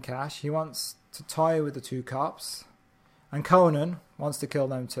killing Cash. He wants to toy with the two cops. And Conan wants to kill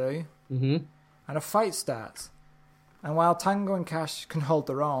them too. Mm-hmm. And a fight starts. And while Tango and Cash can hold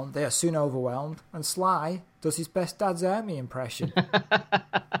their own, they are soon overwhelmed. And Sly does his best Dad's Army impression.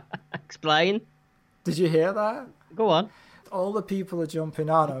 Explain. Did you hear that? Go on. All the people are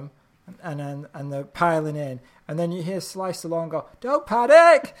jumping on him. And they're piling in. And then you hear Sly Stallone go, "Don't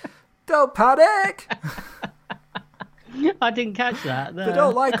panic! Don't panic!" I didn't catch that. No. They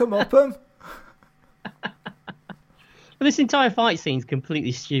don't like him up him. But this entire fight scene's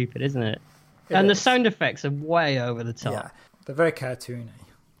completely stupid, isn't it? And the sound effects are way over the top. Yeah, they're very cartoony.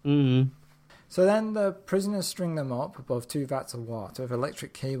 Mm. So then the prisoners string them up above 2 vats of water with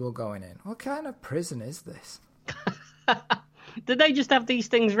electric cable going in. What kind of prison is this? Did they just have these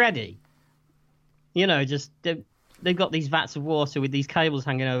things ready? You know, just they've got these vats of water with these cables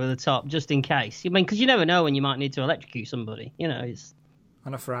hanging over the top just in case. I mean, because you never know when you might need to electrocute somebody. You know, it's...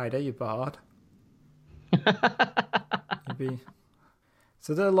 On a Friday, you're bored.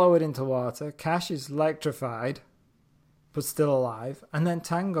 So they're lowered into water. Cash is electrified, but still alive. And then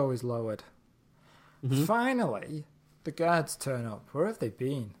Tango is lowered. Mm-hmm. Finally, the guards turn up. Where have they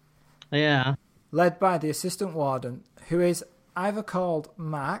been? Yeah. Led by the assistant warden, who is either called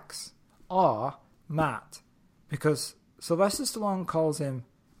Max or Matt. Because Sylvester Stallone calls him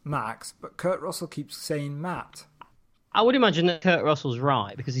Max, but Kurt Russell keeps saying Matt. I would imagine that Kurt Russell's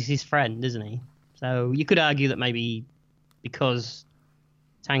right, because he's his friend, isn't he? So you could argue that maybe because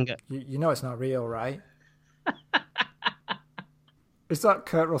Tango... You know it's not real, right? It's not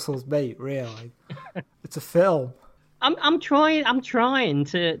Kurt Russell's mate, really. It's a film. I'm trying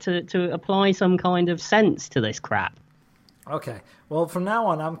to apply some kind of sense to this crap. Okay. Well, from now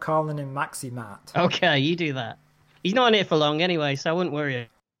on, I'm calling him Maxi Matt. Okay, you do that. He's not in it for long anyway, so I wouldn't worry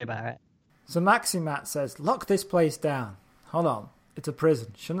about it. So Maxi Matt says, "Lock this place down." Hold on. It's a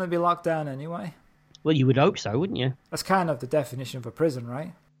prison. Shouldn't it be locked down anyway? Well, you would hope so, wouldn't you? That's kind of the definition of a prison,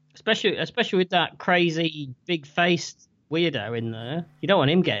 right? Especially with that crazy, big-faced weirdo in there. You don't want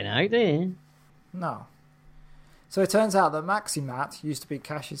him getting out, do you? No. So it turns out that Maxi Matt used to be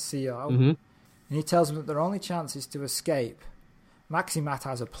Cash's CO, and he tells them that their only chance is to escape. Maxi Matt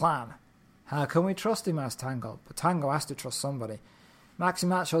has a plan. How can we trust him, asks Tango, but Tango has to trust somebody. Maxi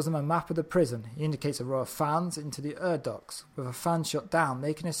Matt shows them a map of the prison. He indicates a row of fans into the air ducts. With a fan shut down,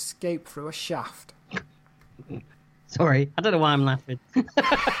 they can escape through a shaft. Sorry, I don't know why I'm laughing.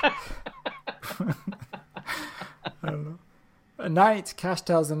 I don't know. At night, Cash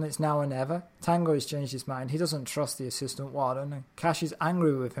tells them it's now or never. Tango has changed his mind. He doesn't trust the assistant warden, and Cash is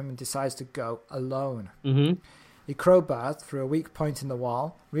angry with him and decides to go alone. Mm-hmm. He crowbars through a weak point in the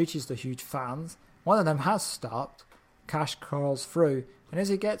wall, reaches the huge fans. One of them has stopped. Cash crawls through, and as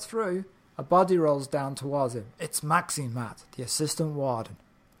he gets through, a body rolls down towards him. It's Maxi Matt, the assistant warden,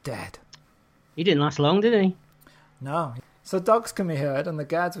 dead. He didn't last long, did he? No. So dogs can be heard, and the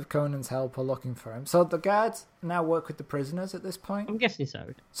guards with Conan's help are looking for him. So the guards now work with the prisoners at this point? I'm guessing so.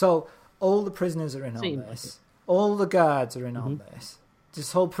 So all the prisoners are in on this. All the guards are in on this.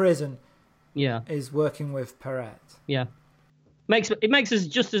 This whole prison is working with Perrott. Yeah. It makes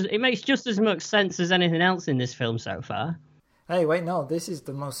just as much sense as anything else in this film so far. Hey, wait, no, this is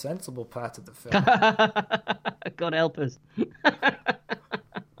the most sensible part of the film. God help us.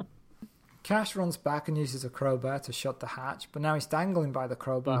 Cash runs back and uses a crowbar to shut the hatch, but now he's dangling by the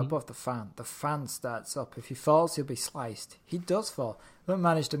crowbar above the fan. The fan starts up. If he falls, he'll be sliced. He does fall, but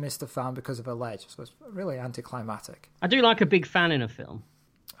managed to miss the fan because of a ledge, so it's really anticlimactic. I do like a big fan in a film.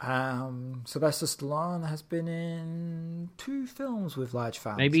 Sylvester Stallone has been in 2 films with large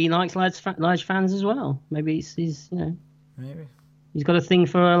fans. Maybe he likes large fans as well. Maybe he's Maybe. He's got a thing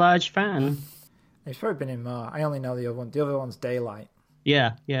for a large fan. He's probably been in more. I only know the other one. The other one's Daylight.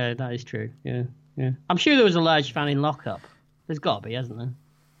 Yeah, that is true. Yeah. I'm sure there was a large fan in Lockup. There's got to be, hasn't there?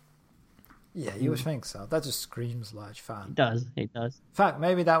 Yeah, you would think so. That just screams large fan. It does. In fact,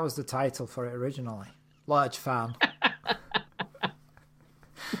 maybe that was the title for it originally. Large fan.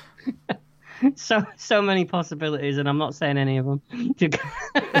 So many possibilities, and I'm not saying any of them.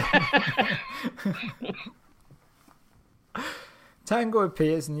 Tango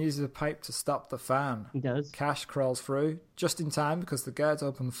appears and uses a pipe to stop the fan. He does. Cash crawls through just in time because the guards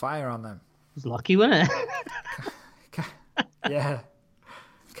open fire on them. It's lucky, wasn't it? Yeah.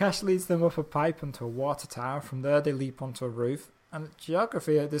 Cash leads them up a pipe onto a water tower. From there, they leap onto a roof. And the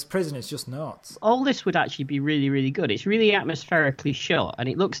geography of this prison is just nuts. All this would actually be really, really good. It's really atmospherically shot, and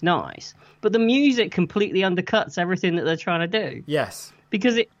it looks nice. But the music completely undercuts everything that they're trying to do. Yes.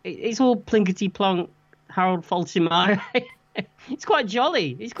 Because it's all plinkety-plonk, Harold Faltermeyer. It's quite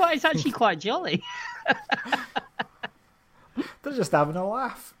jolly. It's actually quite jolly. They're just having a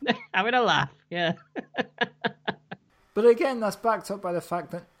laugh. Having a laugh, yeah. But again, that's backed up by the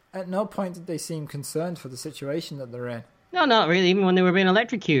fact that at no point did they seem concerned for the situation that they're in. No, not really. Even when they were being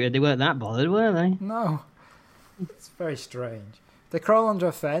electrocuted, they weren't that bothered, were they? No. It's very strange. They crawl under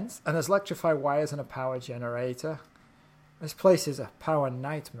a fence, and there's electrified wires and a power generator. This place is a power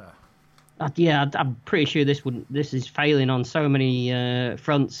nightmare. Yeah, I'm pretty sure this is failing on so many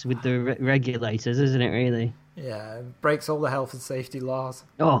fronts with the regulators, isn't it, really? Yeah, it breaks all the health and safety laws.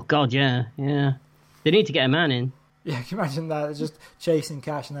 Oh, God, yeah. They need to get a man in. Yeah, can you imagine that? It's just chasing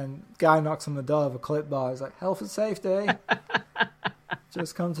Cash, and then guy knocks on the door with a clipboard. He's like, health and safety.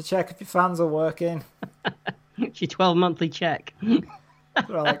 Just come to check if your fans are working. It's your 12-monthly check. They're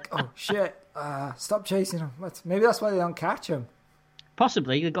like, oh, shit, stop chasing him. Maybe that's why they don't catch him.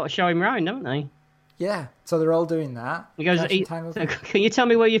 Possibly. They've got to show him round, haven't they? Yeah, so they're all doing that. He goes, can you tell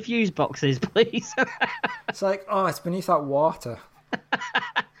me where your fuse box is, please? It's like, oh, it's beneath that water.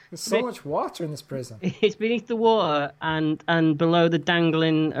 There's so much water in this prison. It's beneath the water and below the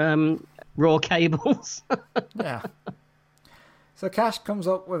dangling raw cables. Yeah. So Cash comes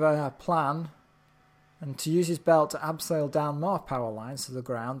up with a plan and to use his belt to abseil down more power lines to the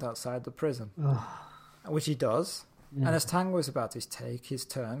ground outside the prison. Which he does. Yeah. And as Tango is about to take his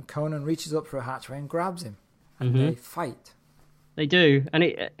turn, Conan reaches up for a hatchway and grabs him. And they fight. They do.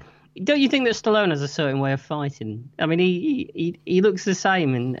 And don't you think that Stallone has a certain way of fighting? I mean, he looks the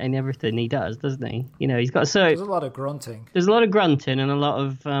same in everything he does, doesn't he? You know, he's got There's a lot of grunting. There's a lot of grunting and a lot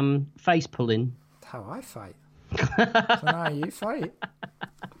of face pulling. That's how I fight. So now you fight.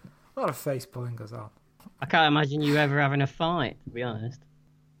 A lot of face pulling goes on. I can't imagine you ever having a fight, to be honest.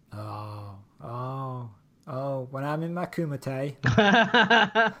 Oh, when I'm in my kumite.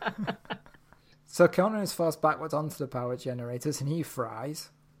 So Conan is forced backwards onto the power generators and he fries.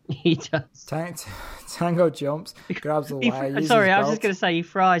 He does. Tango jumps, grabs the wire. Sorry, I was just going to say he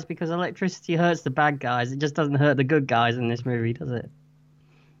fries because electricity hurts the bad guys. It just doesn't hurt the good guys in this movie, does it?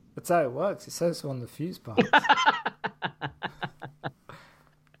 That's how it works. It says so on the fuse box.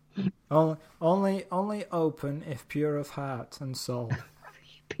 only open if pure of heart and soul.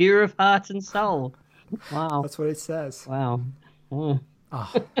 Pure of heart and soul. Wow. That's what it says. Wow. Oh,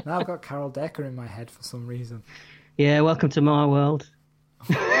 now I've got Carol Decker in my head for some reason. Yeah, welcome to my world.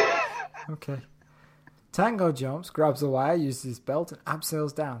 Okay. Tango jumps, grabs the wire, uses his belt, and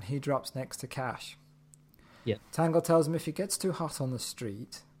abseils down. He drops next to Cash. Yeah. Tango tells him if it gets too hot on the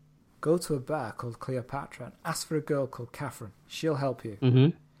street, go to a bar called Cleopatra and ask for a girl called Catherine. She'll help you.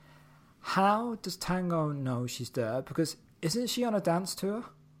 Mm-hmm. How does Tango know she's there? Because isn't she on a dance tour?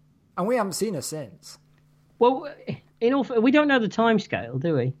 And we haven't seen her since. Well, we don't know the timescale,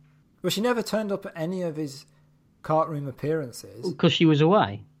 do we? Well, she never turned up at any of his courtroom appearances. Because she was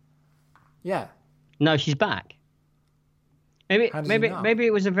away. Yeah. No, she's back. Maybe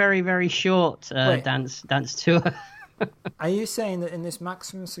it was a very, very short dance tour. Are you saying that in this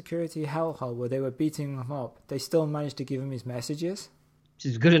maximum security hellhole where they were beating him up, they still managed to give him his messages? Which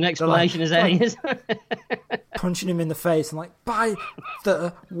is as good an explanation as any, isn't it? Punching him in the face and like, by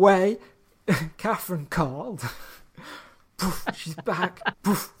the way, Catherine called. Poof, she's back.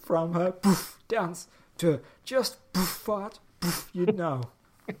 Poof, from her. Poof, dance to her. Just poof, fart. Poof, you'd know.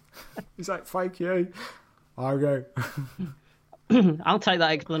 He's like, thank you. Okay. I'll take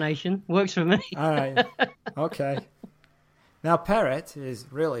that explanation. Works for me. All right. Okay. Now, Perret is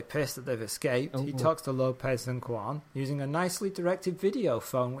really pissed that they've escaped. He talks to Lopez and Kwan using a nicely directed video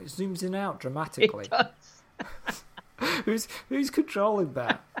phone which zooms in and out dramatically. It does. Who's controlling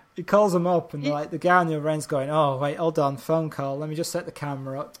that? He calls them up and like the guy on the other end's going, oh, wait, hold on, phone call. Let me just set the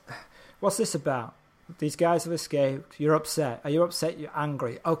camera up. What's this about? These guys have escaped. You're upset. Are you upset? You're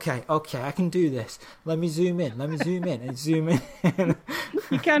angry. Okay, I can do this. Let me zoom in. And zoom in.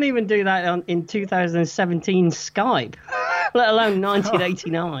 You can't even do that in 2017 Skype, let alone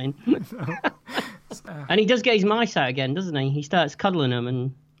 1989. And he does get his mice out again, doesn't he? He starts cuddling them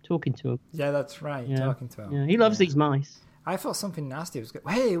and talking to them. Yeah, that's right. Yeah. Talking to them. Yeah, he loves these mice. I thought something nasty was good.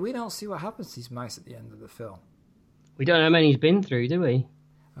 Hey, we don't see what happens to these mice at the end of the film. We don't know how many he's been through, do we?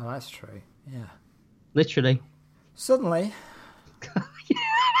 Oh, that's true. Yeah. Literally. Suddenly...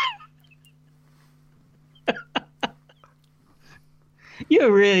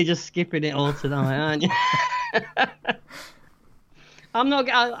 You're really just skipping it all tonight, aren't you? I'm gonna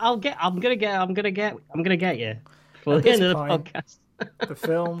get you for At the end this of the point, podcast. the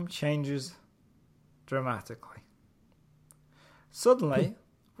film changes dramatically. Suddenly,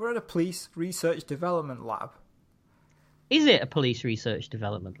 we're at a police research development lab. Is it a police research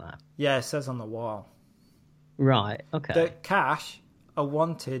development lab? Yeah, it says on the wall. Right. Okay. That Cash, a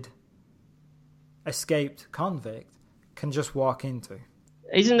wanted, escaped convict, can just walk into.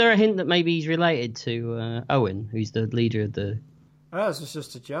 Isn't there a hint that maybe he's related to Owen, who's the leader of the... Oh, this was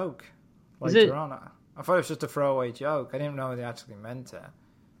just a joke. Is it? Later on, I thought it was just a throwaway joke. I didn't know they actually meant it.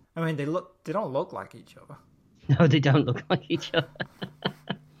 I mean, they don't look like each other. No, they don't look like each other.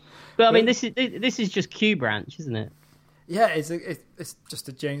 But I mean, this is just Q Branch, isn't it? Yeah, it's just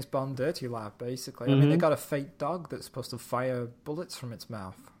a James Bond dirty lab, basically. I mean, they got a fake dog that's supposed to fire bullets from its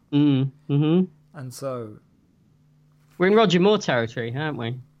mouth. Mm-hmm. And so... We're in Roger Moore territory, aren't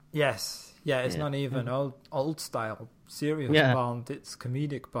we? Yes. Yeah, it's not even old style, serious Bond. It's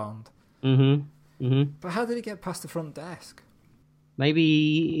comedic Bond. Mm-hmm. But how did he get past the front desk? Maybe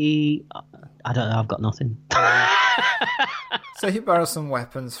he... I don't know, I've got nothing. So he borrows some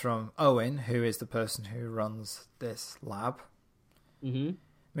weapons from Owen, who is the person who runs this lab. Mm-hmm.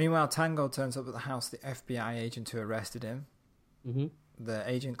 Meanwhile, Tango turns up at the house of the FBI agent who arrested him. Mm-hmm. The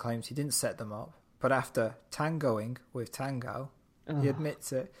agent claims he didn't set them up, but after tangoing with Tango, he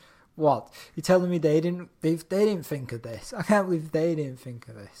admits it. What? You're telling me they didn't think of this? I can't believe they didn't think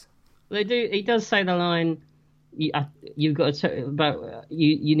of this. They do. He does say the line, "You've got to about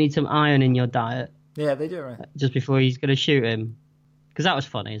you need some iron in your diet." Yeah, they do, right? Just before he's going to shoot him, because that was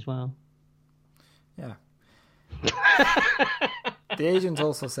funny as well. Yeah. The agent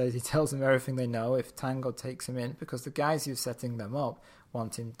also says he tells them everything they know if Tango takes him in, because the guys who's setting them up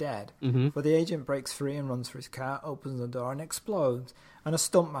want him dead. Mm-hmm. But the agent breaks free and runs for his car, opens the door and explodes, and a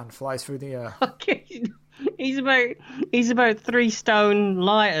stuntman flies through the air. Okay. He's about 3 stone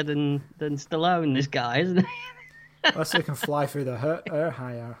lighter than Stallone, this guy, isn't he? Unless he can fly through the air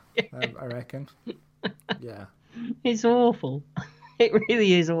higher, I reckon. Yeah. It's awful. It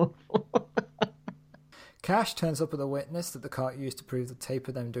really is awful. Cash turns up with a witness that the court used to prove the tape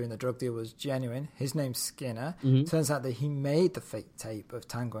of them doing the drug deal was genuine. His name's Skinner. Mm-hmm. Turns out that he made the fake tape of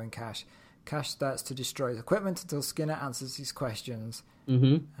Tango and Cash. Cash starts to destroy his equipment until Skinner answers his questions.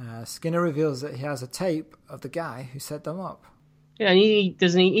 Mm-hmm. Skinner reveals that he has a tape of the guy who set them up. Yeah, and he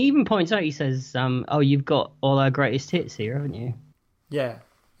even points out, he says, "Oh, you've got all our greatest hits here, haven't you?" Yeah,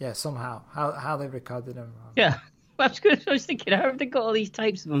 somehow. How they recorded them. Yeah, I was thinking, how have they got all these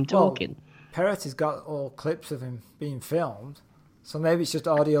tapes of him talking? Well, Perret has got all clips of him being filmed, so maybe it's just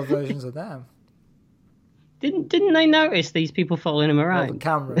audio versions of them. Didn't they notice these people following him around? Well, the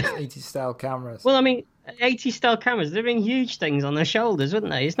cameras, 80s style cameras. Well, I mean, 80s style cameras, they're having huge things on their shoulders,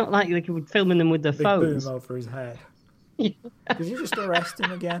 wouldn't they? It's not like they were filming them with their Big phones. boom over his head. Did you just arrest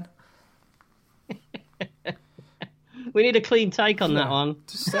him again? We need a clean take on that one.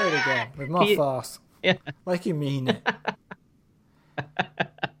 Just say it again, with more force. Yeah. Like you mean it.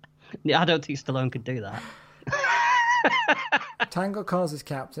 Yeah, I don't think Stallone could do that. Tango calls his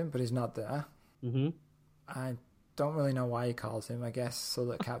captain, but he's not there. Mm-hmm. I don't really know why he calls him, I guess, so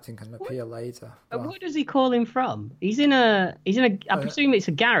that captain can appear later. Well, where does he call him from? He's in a I presume it's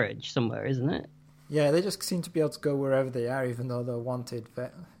a garage somewhere, isn't it? Yeah, they just seem to be able to go wherever they are, even though they're wanted.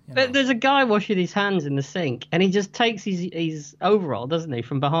 But there's a guy washing his hands in the sink, and he just takes his overall, doesn't he,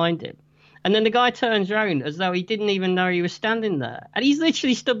 from behind him. And then the guy turns around as though he didn't even know he was standing there. And he's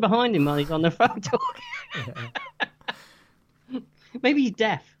literally stood behind him while he's on the phone talking. Yeah. Maybe he's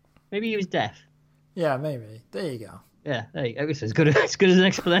deaf. Maybe he was deaf. Yeah, maybe. There you go. Yeah, there you go. It's as good as an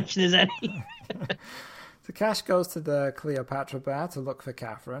explanation as any. So Cash goes to the Cleopatra Bar to look for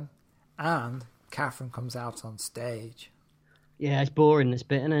Catherine, and Catherine comes out on stage. Yeah, it's boring, this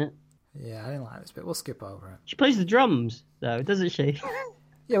bit, isn't it? Yeah, I didn't like this bit. We'll skip over it. She plays the drums, though, doesn't she?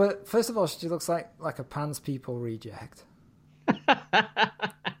 Yeah, well, first of all, she looks like a Pans People reject.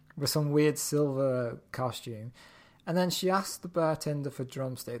 With some weird silver costume. And then she asked the bartender for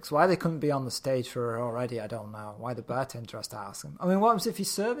drumsticks. Why they couldn't be on the stage for her already, I don't know. Why the bartender has to ask them. I mean, what happens if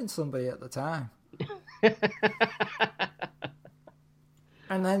he's serving somebody at the time?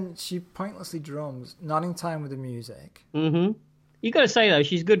 And then she pointlessly drums, nodding time with the music. Mm-hmm. You got to say, though,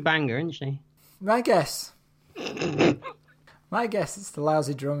 she's a good banger, isn't she? My guess it's the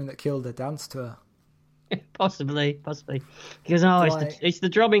lousy drumming that killed her dance to her. Possibly. Because, it's the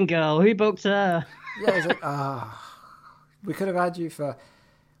drumming girl. Who booked her? Yeah, it's like, we could have had you for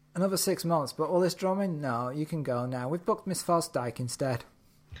another 6 months, but all this drumming, no, you can go now. We've booked Miss Fosdyke instead.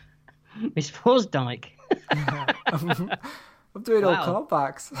 Miss Fosdyke? I'm doing all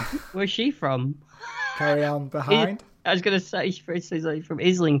callbacks. Where's she from? Carry on behind. I was going to say she's like from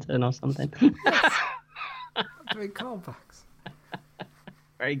Islington or something. Yes. I'm doing callbacks.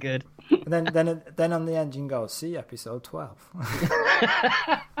 Very good. And then on the engine goes, see episode 12.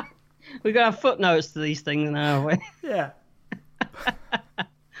 We've got to have footnotes to these things now. Yeah.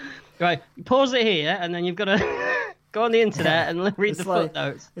 Right, you pause it here, and then you've got to go on the internet and read the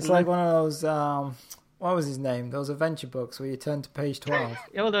footnotes. It's like one of those, what was his name? Those adventure books where you turn to page 12.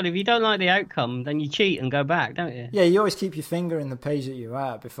 Hold on, if you don't like the outcome, then you cheat and go back, don't you? Yeah, you always keep your finger in the page that you're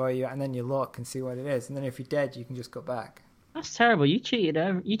at and then you look and see what it is. And then if you're dead, you can just go back. That's terrible. You cheat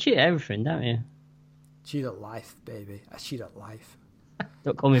everything, don't you? Cheat at life, baby. I cheat at life.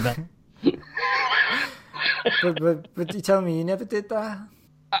 Don't call me back. but you tell me you never did that?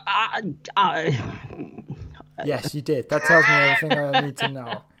 Yes, you did. That tells me everything I need to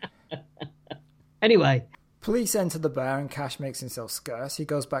know. Anyway. Police enter the bar and Cash makes himself scarce. He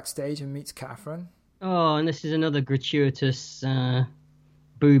goes backstage and meets Catherine. Oh, and this is another gratuitous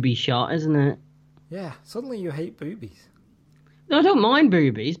booby shot, isn't it? Yeah, suddenly you hate boobies. No, I don't mind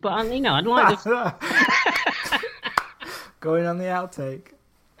boobies, but I'd like this. Going on the outtake.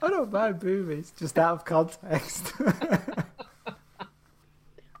 I don't mind boobies, just out of context.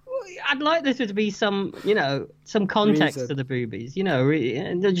 I'd like there to be some context reason to the boobies,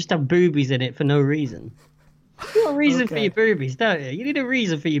 and they'll just have boobies in it for no reason. You want a reason for your boobies, don't you? You need a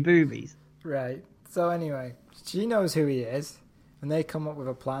reason for your boobies. Right. So anyway, she knows who he is, and they come up with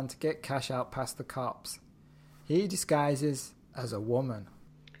a plan to get Cash out past the cops. He disguises as a woman.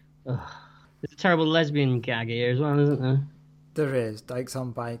 Ugh. There's a terrible lesbian gag here as well, isn't there? There is. Dykes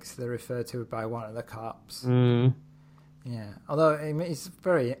on bikes, they're referred to by one of the cops. Mm. Yeah. Although he's a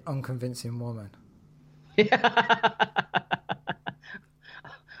very unconvincing woman.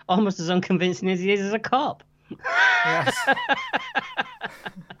 Almost as unconvincing as he is as a cop. Yes.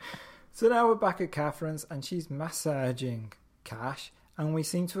 So now we're back at Catherine's and she's massaging Cash, and we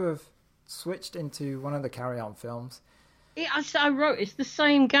seem to have switched into one of the Carry On films. I wrote, it's the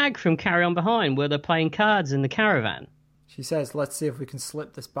same gag from Carry On Behind where they're playing cards in the caravan. She says, let's see if we can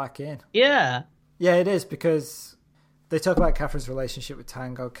slip this back in. Yeah. Yeah, it is, because they talk about Catherine's relationship with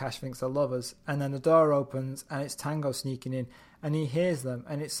Tango. Cash thinks they're lovers, and then the door opens and it's Tango sneaking in, and he hears them,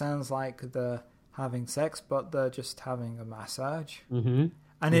 and it sounds like they're having sex, but they're just having a massage. Mm-hmm.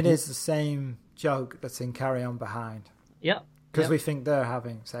 And it is the same joke that's in Carry On Behind. Yep. Because we think they're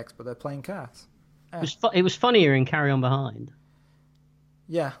having sex, but they're playing cards. Yeah. It was funnier in Carry On Behind.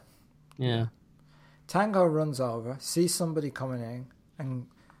 Yeah. Yeah. Tango runs over, sees somebody coming in, and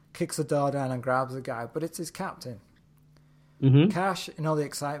kicks the door down and grabs the guy, but it's his captain. Mm-hmm. Cash, in all the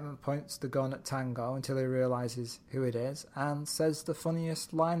excitement, points the gun at Tango until he realises who it is and says the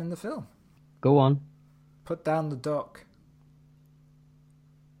funniest line in the film. Go on. Put down the duck.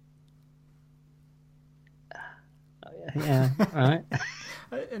 Yeah, all right.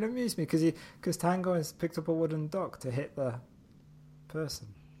 It amused me because Tango has picked up a wooden duck to hit the person.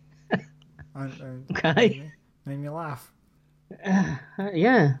 Okay. Made me laugh.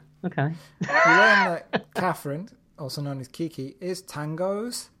 Yeah, okay. We learn that Catherine, also known as Kiki, is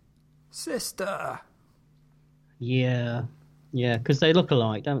Tango's sister. Yeah, because they look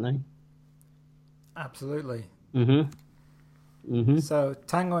alike, don't they? Absolutely. Mm-hmm. Mm-hmm. So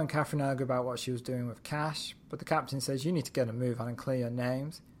Tango and Catherine argue about what she was doing with Cash, but the captain says you need to get a move on and clear your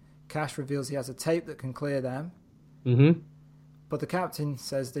names. Cash reveals he has a tape that can clear them. Mm-hmm. But the captain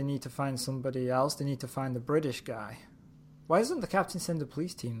says they need to find somebody else. They need to find the British guy. Why doesn't the captain send a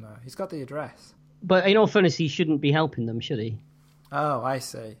police team, though? He's got the address. But in all fairness, he shouldn't be helping them, should he? Oh, I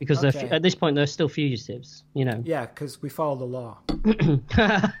see. Because at this point, they're still fugitives, Yeah, because we follow the law.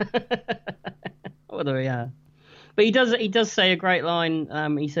 with her, yeah. But he does say a great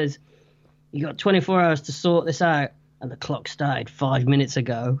line. He says, "You got 24 hours to sort this out, and the clock started 5 minutes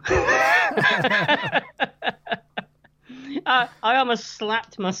ago." I almost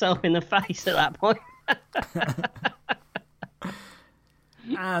slapped myself in the face at that point.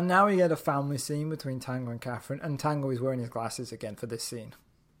 And now we get a family scene between Tango and Catherine, and Tango is wearing his glasses again for this scene.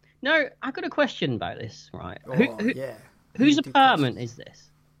 No, I've got a question about this, right? Yeah. Whose apartment is this?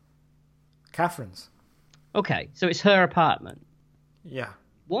 Catherine's. Okay, so it's her apartment. Yeah.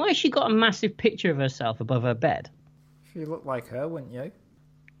 Why has she got a massive picture of herself above her bed? You look like her, wouldn't you?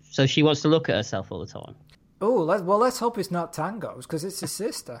 So she wants to look at herself all the time. Oh, let's hope it's not Tango's, because it's his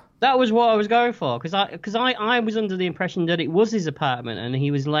sister. That was what I was going for, because I was under the impression that it was his apartment and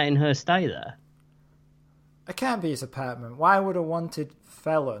he was letting her stay there. It can't be his apartment. Why would a wanted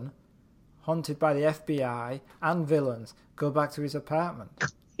felon, hunted by the FBI and villains, go back to his apartment?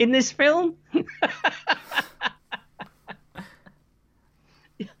 In this film?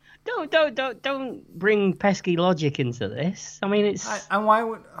 Don't bring pesky logic into this. I mean, it's... And why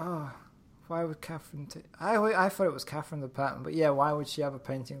would Catherine... I thought it was Catherine's apartment, but yeah, why would she have a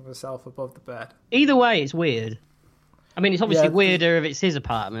painting of herself above the bed? Either way, it's weird. I mean, it's obviously weirder if it's his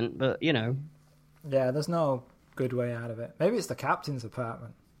apartment, but, you know. Yeah, there's no good way out of it. Maybe it's the captain's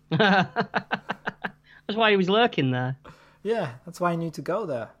apartment. That's why he was lurking there. Yeah, that's why he knew to go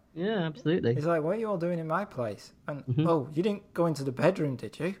there. Yeah, absolutely. He's like, what are you all doing in my place? And, oh, you didn't go into the bedroom,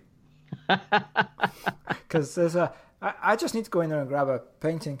 did you? Because I just need to go in there and grab a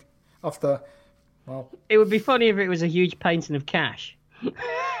painting of the... Well, it would be funny if it was a huge painting of Cash.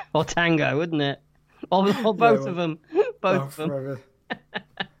 Or Tango, wouldn't it? Or both of them. Both of them.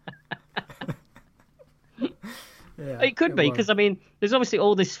 Yeah, it could be, because, I mean, there's obviously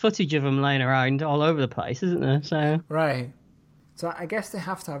all this footage of them laying around all over the place, isn't there? So right. So I guess they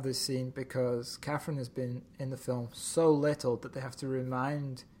have to have this scene because Catherine has been in the film so little that they have to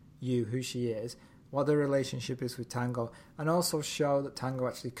remind you who she is, what their relationship is with Tango, and also show that Tango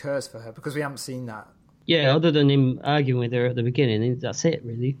actually cares for her, because we haven't seen that. Yeah, other than him arguing with her at the beginning, that's it,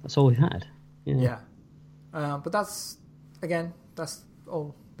 really. That's all we had. Yeah. But that's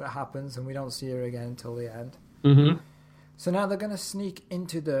all that happens, and we don't see her again until the end. Mm-hmm. So now they're going to sneak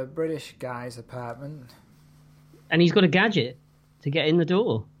into the British guy's apartment. And he's got a gadget to get in the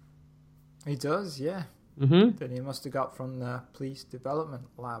door. He does, yeah. Mm-hmm. That he must have got from the police development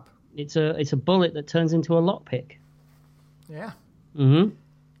lab. It's a bullet that turns into a lockpick. Yeah. Mm-hmm.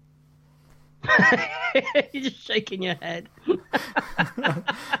 You're just shaking your head.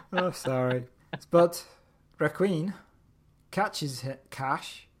 Oh, sorry. But Raquin catches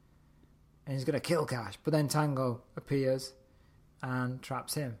Cash, and he's going to kill Cash. But then Tango appears and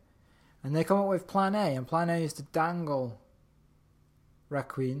traps him. And they come up with Plan A, and Plan A is to dangle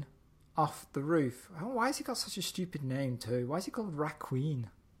Raquin off the roof. Oh, why has he got such a stupid name too? Why is he called Raquin?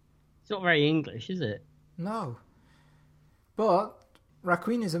 It's not very English, is it? No. But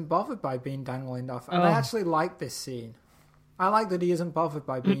Raquin isn't bothered by being dangling off. And I actually like this scene. I like that he isn't bothered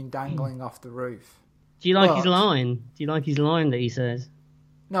by being dangling off the roof. Do you like his line? Do you like his line that he says?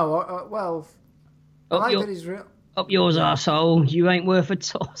 No, well, I like that he's real. Up yours, arsehole. You ain't worth a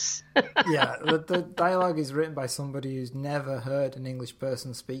toss. Yeah, the dialogue is written by somebody who's never heard an English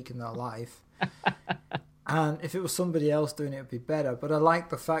person speak in their life. And if it was somebody else doing it, it would be better. But I like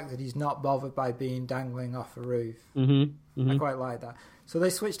the fact that he's not bothered by being dangling off a roof. Mm-hmm. Mm-hmm. I quite like that. So they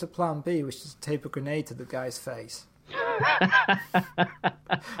switch to Plan B, which is to tape a grenade to the guy's face.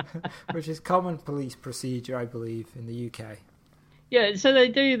 Which is common police procedure, I believe, in the UK. Yeah, so they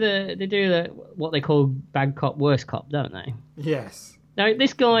do the what they call bad cop, worst cop, don't they? Yes. Now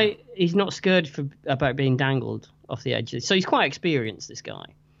this guy, he's not scared about being dangled off the edge, so he's quite experienced. This guy,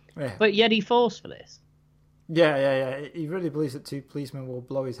 Yeah. But yet he falls for this. Yeah. He really believes that two policemen will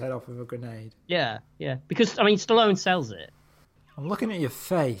blow his head off with a grenade. Yeah, because I mean Stallone sells it. I'm looking at your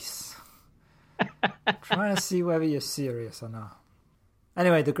face, trying to see whether you're serious or not.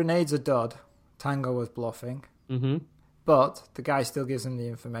 Anyway, the grenades are dud. Tango was bluffing. Mm-hmm. But the guy still gives him the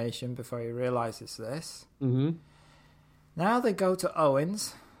information before he realises this. Mm-hmm. Now they go to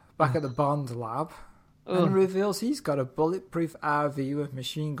Owens, back at the Bond lab, and reveals he's got a bulletproof RV with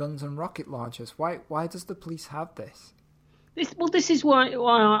machine guns and rocket launchers. Why does the police have this? This is why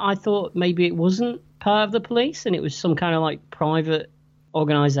I thought maybe it wasn't part of the police and it was some kind of like private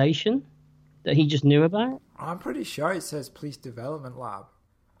organisation that he just knew about. I'm pretty sure it says Police Development Lab.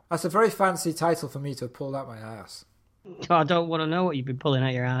 That's a very fancy title for me to have pulled out my ass. I don't want to know what you've been pulling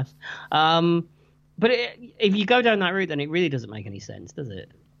out your ass. But if you go down that route, then it really doesn't make any sense, does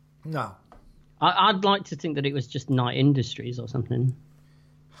it? No. I'd like to think that it was just Night Industries or something.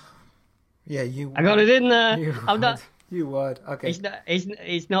 Yeah, you. I got it in there. You I'm not. would. You would. Okay.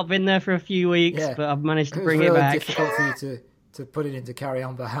 It's not been there for a few weeks, Yeah. but I've managed to It was bring really it back. difficult for you to put it into Carry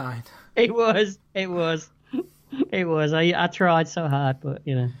On Behind. It was. I tried so hard, but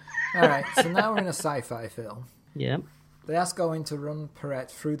you know. All right. So now we're in a sci-fi film. Yeah. They ask Owen to run Perret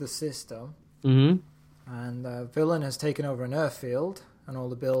through the system, Mm-hmm. and Villain has taken over an airfield and all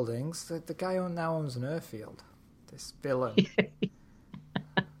the buildings. The guy who now owns an airfield. This villain.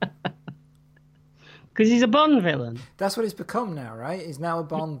 Because he's a Bond villain. That's what he's become now, right? He's now a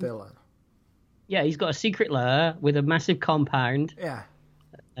Bond villain. Yeah, he's got a secret lair with a massive compound, Yeah,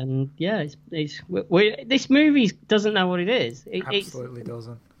 and yeah, this movie doesn't know what it is. absolutely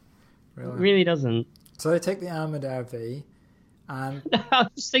doesn't. It really doesn't. So they take the armoured RV, and I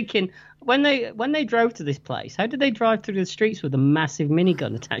was thinking when they drove to this place, how did they drive through the streets with a massive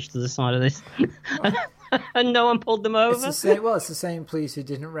minigun attached to the side of this, and no one pulled them over? it's the same police who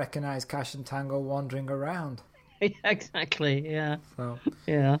didn't recognise Cash and Tango wandering around. Exactly. Yeah. So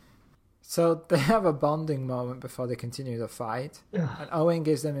Yeah. So they have a bonding moment before they continue the fight, and Owen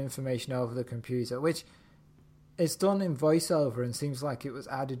gives them information over the computer, which is done in voiceover and seems like it was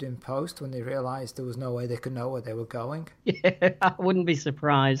added in post when they realised there was no way they could know where they were going. Yeah, I wouldn't be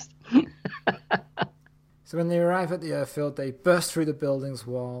surprised. So when they arrive at the airfield, they burst through the building's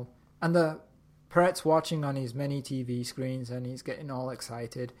wall, and Perret's watching on his many TV screens, and he's getting all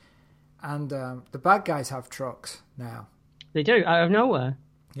excited. And the bad guys have trucks now. They do, out of nowhere.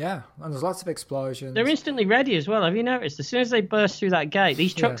 Yeah, and there's lots of explosions. They're instantly ready as well. Have you noticed? As soon as they burst through that gate,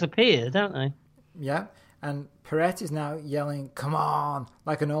 these trucks appear, don't they? Yeah, and Perret is now yelling, "Come on!"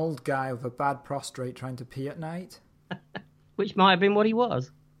 like an old guy with a bad prostate trying to pee at night. Which might have been what he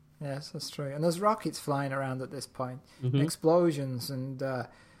was. Yes, that's true. And there's rockets flying around at this point. Mm-hmm. Explosions, and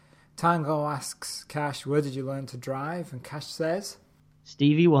Tango asks Cash, "Where did you learn to drive?" And Cash says,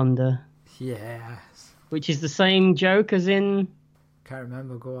 Stevie Wonder. "Yes." Which is the same joke as in Can't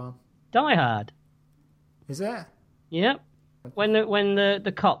remember, go on. Die Hard. Is it? Yep. When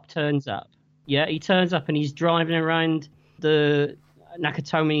the cop turns up. Yeah, he turns up and he's driving around the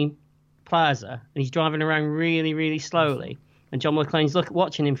Nakatomi Plaza, and he's driving around really, really slowly. And John McClane's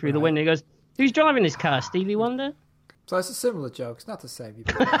watching him through the window. He goes, "Who's driving this car, Stevie Wonder?" So it's a similar joke. It's not the same.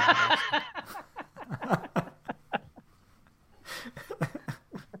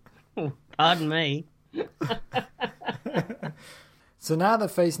 Pardon me. So now they're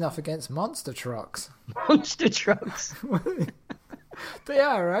facing off against monster trucks. Monster trucks. They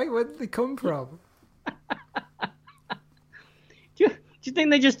are, right? Where did they come from? Do you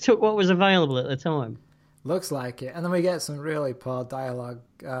think they just took what was available at the time? Looks like it. And then we get some really poor dialogue.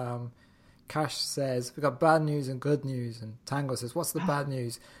 Cash says, "We've got bad news and good news." And Tango says, "What's the bad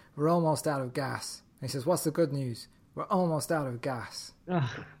news? We're almost out of gas." And he says, "What's the good news? We're almost out of gas."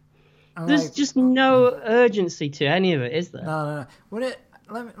 There's just no urgency to any of it, is there? No.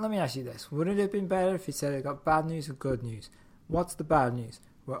 Let me ask you this. Would it have been better if he said it got bad news or good news? What's the bad news?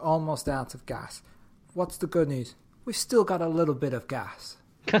 We're almost out of gas. What's the good news? We've still got a little bit of gas.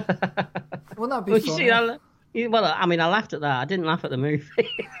 Wouldn't that be funny? Well, I mean, I laughed at that. I didn't laugh at the movie.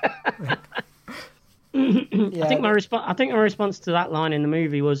 Yeah, I think my response to that line in the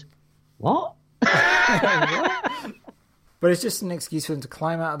movie was, "What?" But it's just an excuse for them to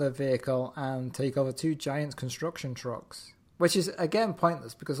climb out of their vehicle and take over two giant construction trucks, which is, again,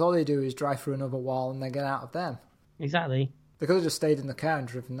 pointless because all they do is drive through another wall and then get out of them. Exactly. They could have just stayed in the car and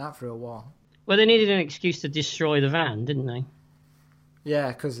driven that through a wall. Well, they needed an excuse to destroy the van, didn't they? Yeah,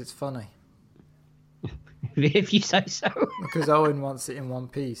 because it's funny. If you say so. Because Owen wants it in one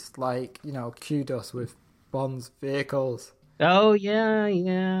piece, like, kudos with Bond's vehicles. Oh, yeah,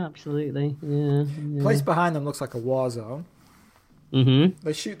 absolutely. Yeah. The place behind them looks like a war zone. Mm-hmm.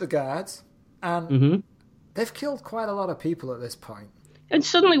 They shoot the guards, and they've killed quite a lot of people at this point. And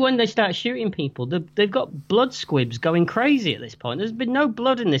suddenly when they start shooting people, they've got blood squibs going crazy at this point. There's been no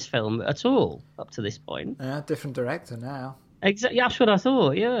blood in this film at all up to this point. Yeah, different director now. Exactly, that's what I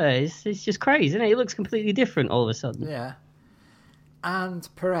thought. Yeah, it's just crazy, isn't it? It looks completely different all of a sudden. Yeah. And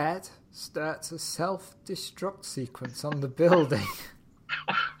Perret starts a self-destruct sequence on the building.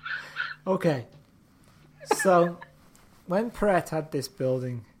 Okay. So, when Perret had this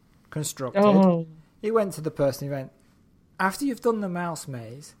building constructed, he went to the person, he went, "After you've done the mouse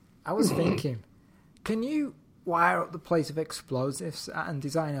maze, I was thinking, can you wire up the place with explosives and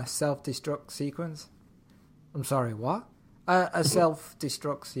design a self-destruct sequence?" I'm sorry, what? A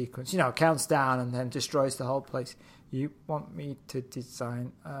self-destruct sequence. Counts down and then destroys the whole place. You want me to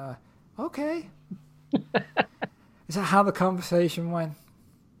design... okay. Is that how the conversation went?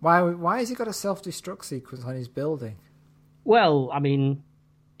 Why has he got a self-destruct sequence on his building? Well, I mean,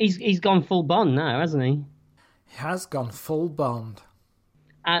 He's gone full Bond now, hasn't he? He has gone full Bond.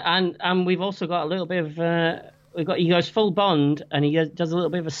 And we've also got a little bit of he goes full Bond, and he does a little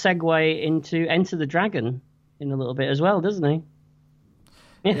bit of a segue into Enter the Dragon in a little bit as well, doesn't he?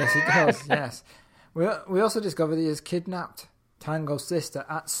 Yes, he does. Yes. We also discovered he has kidnapped Tango's sister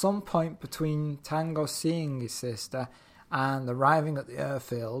at some point between Tango seeing his sister and arriving at the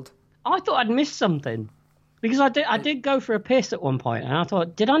airfield. I thought I'd missed something because I did go for a piss at one point, and I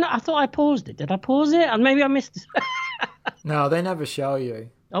thought, did I not? I thought I paused it. Did I pause it? And maybe I missed it. No, they never show you.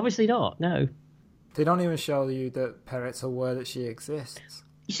 Obviously not. No. They don't even show you that Perret's aware that she exists.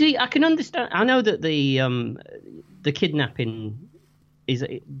 You see, I can understand. I know that the kidnapping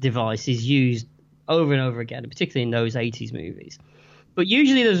device is used over and over again, particularly in those 80s movies. But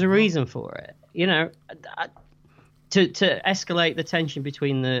usually there's a reason for it, you know, to escalate the tension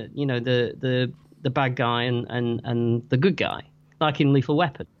between the bad guy and the good guy, like in Lethal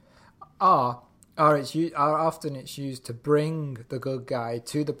Weapon. Or often it's used to bring the good guy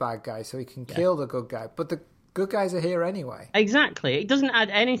to the bad guy so he can kill the good guy. But the good guys are here anyway. Exactly. It doesn't add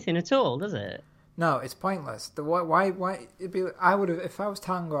anything at all, does it? No, it's pointless. Why? It'd be. I would have, if I was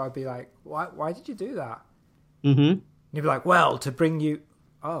Tango, I'd be like, why did you do that? Mm-hmm. And you'd be like, well, to bring you.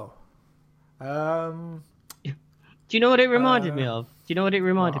 Oh. Do you know what it reminded me of? Do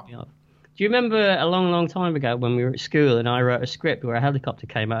you remember a long, long time ago when we were at school and I wrote a script where a helicopter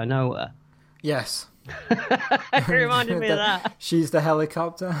came out of nowhere? Yes. It reminded me of that. She's the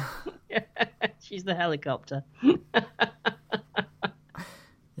helicopter. Yeah, she's the helicopter.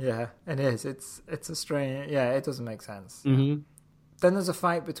 Yeah, it is. It's a strange. Yeah, it doesn't make sense. Mm-hmm. Then there's a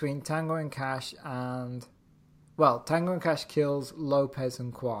fight between Tango and Cash, and Tango and Cash kills Lopez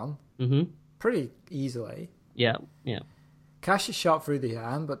and Quan pretty easily. Yeah. Cash is shot through the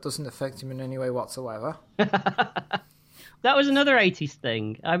arm, but doesn't affect him in any way whatsoever. That was another 80s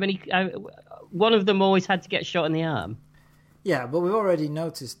thing. I mean, one of them always had to get shot in the arm. Yeah, but we've already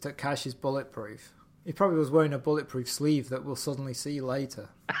noticed that Cash is bulletproof. He probably was wearing a bulletproof sleeve that we'll suddenly see later.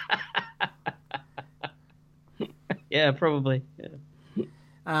 Yeah, probably. Yeah.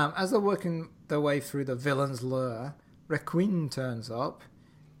 As they're working their way through the villain's lure, Requin turns up.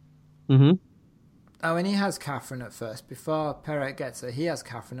 Mm-hmm. Oh, and he has Catherine at first. Before Perret gets her, he has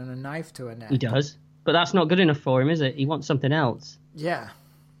Catherine and a knife to her neck. He does. But that's not good enough for him, is it? He wants something else. Yeah.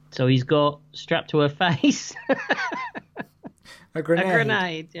 So he's got strapped to her face A grenade. a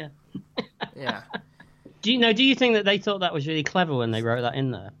grenade, yeah. Yeah. Do you think that they thought that was really clever when they wrote that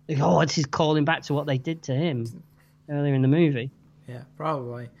in there? Like, oh, this is calling back to what they did to him earlier in the movie. Yeah,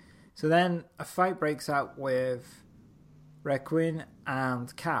 probably. So then a fight breaks out with Requin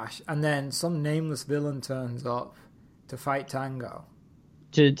and Cash, and then some nameless villain turns up to fight Tango.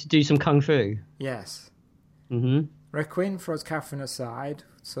 To do some kung fu? Yes. Mm-hmm. Requin throws Catherine aside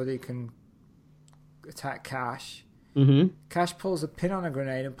so they can attack Cash. Mm-hmm. Cash pulls a pin on a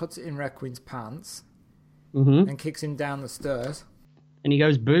grenade and puts it in Requin's pants and kicks him down the stairs. And he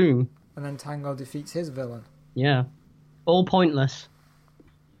goes boom. And then Tango defeats his villain. Yeah. All pointless.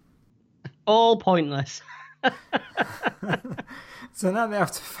 All pointless. So now they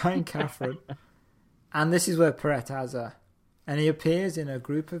have to find Catherine. And this is where Perret has her. And he appears in a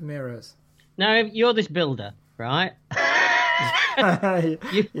group of mirrors. Now, you're this builder, right? Yeah.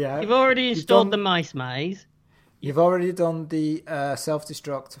 You've already installed the mice maze. You've already done the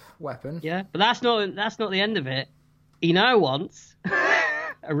self-destruct weapon. Yeah, but that's not the end of it. He now wants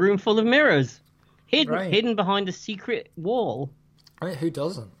a room full of mirrors, hidden behind a secret wall. I mean, who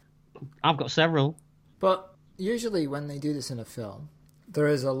doesn't? I've got several. But usually when they do this in a film, there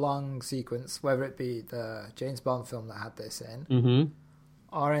is a long sequence, whether it be the James Bond film that had this in,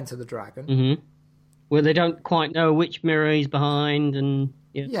 or Enter the Dragon. Where they don't quite know which mirror he's behind, and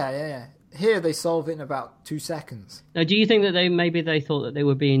yeah. Here they solve it in about 2 seconds. Now, do you think that they thought that they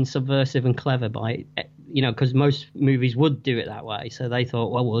were being subversive and clever by, because most movies would do it that way, so they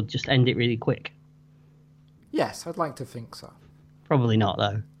thought, well, we'll just end it really quick. Yes, I'd like to think so. Probably not,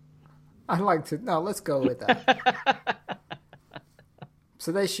 though. I'd like to. No, let's go with that.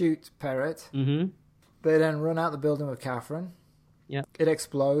 So they shoot Perret. Mm-hmm. They then run out the building with Catherine. Yeah. It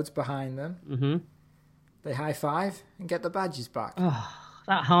explodes behind them. Mm-hmm. They high five and get the badges back. Oh,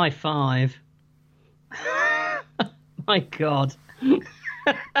 that high five. My God. And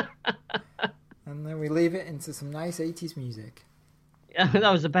then we leave it into some nice 80s music.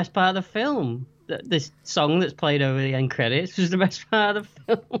 That was the best part of the film. This song that's played over the end credits was the best part of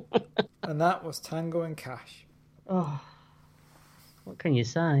the film. And that was Tango and Cash. Oh, what can you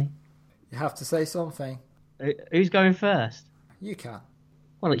say? You have to say something. Who's going first? You can.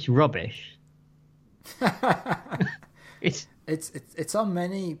 Well, it's rubbish. It's on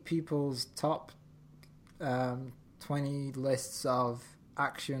many people's top 20 lists of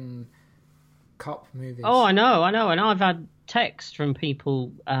action cop movies. Oh, I know, and I've had texts from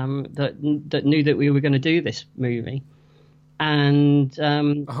people that knew that we were going to do this movie, and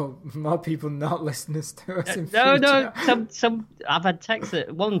more people not listeners to us in future. No, some I've had texts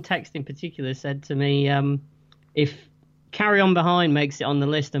that one text in particular said to me, if Carry On Behind makes it on the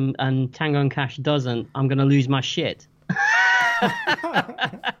list and Tango and Cash doesn't, I'm going to lose my shit.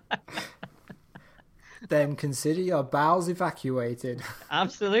 Then consider your bowels evacuated.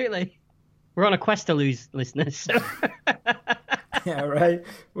 Absolutely. We're on a quest to lose listeners. So. Yeah, right.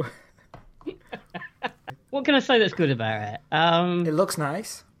 What can I say that's good about it? It looks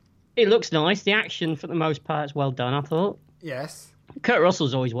nice. It looks nice. The action, for the most part, is well done, I thought. Yes. Kurt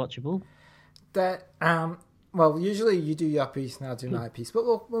Russell's always watchable. That well, usually you do your piece and I'll do my piece, but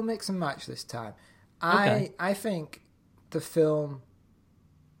we'll mix and match this time. Okay. I think the film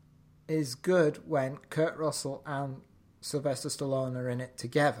is good when Kurt Russell and Sylvester Stallone are in it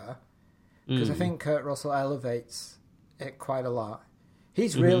together, because I think Kurt Russell elevates it quite a lot.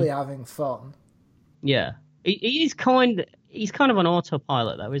 He's really having fun. Yeah, he's kind of on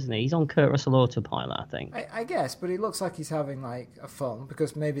autopilot though, isn't he? He's on Kurt Russell autopilot, I think. I guess, but he looks like he's having like a fun,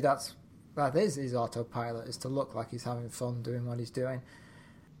 because maybe that is his autopilot, is to look like he's having fun doing what he's doing.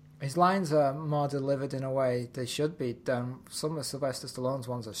 His lines are more delivered in a way they should be. Some of Sylvester Stallone's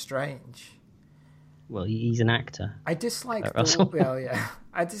ones are strange. Well, he's an actor. I dislike I dislike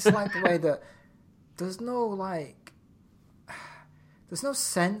the way that there's no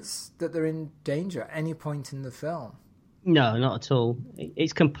sense that they're in danger at any point in the film. No, not at all.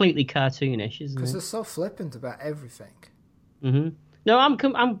 It's completely cartoonish, isn't it? Because they're so flippant about everything. Mm-hmm. No, I'm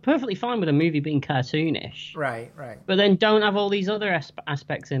perfectly fine with a movie being cartoonish. Right. But then don't have all these other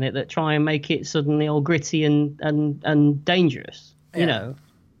aspects in it that try and make it suddenly all gritty and dangerous. Yeah. You know,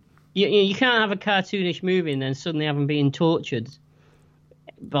 you can't have a cartoonish movie and then suddenly have them being tortured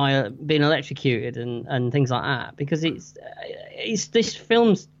by being electrocuted and things like that, because it's this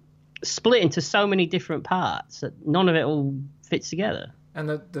film's split into so many different parts that none of it all fits together. And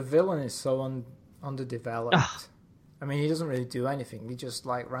the villain is so underdeveloped. Ugh. I mean, he doesn't really do anything. He just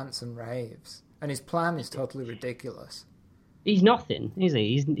like rants and raves, and his plan is totally ridiculous. He's nothing, is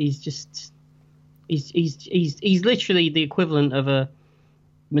he? He's literally the equivalent of a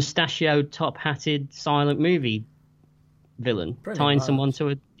mustachioed, top-hatted, silent movie villain, tying someone to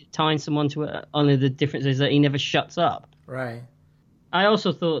it. Only the difference is that he never shuts up. Right. I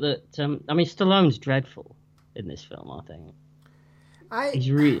also thought that Stallone's dreadful in this film. I think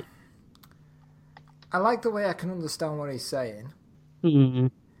he's really. I like the way I can understand what he's saying. Mm-hmm.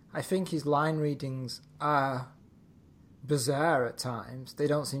 I think his line readings are bizarre at times. They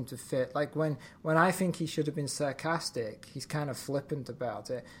don't seem to fit. Like when I think he should have been sarcastic, he's kind of flippant about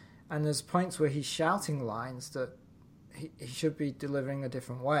it. And there's points where he's shouting lines that he should be delivering a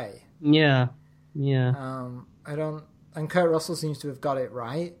different way. Yeah. And Kurt Russell seems to have got it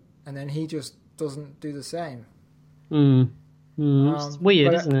right, and then he just doesn't do the same. It's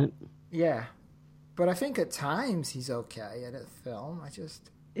weird, isn't it? Yeah. But I think at times he's okay in a film.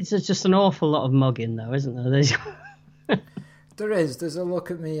 It's just an awful lot of mugging, though, isn't there? There is. There's a look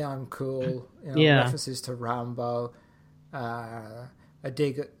at me, I'm cool. References to Rambo. A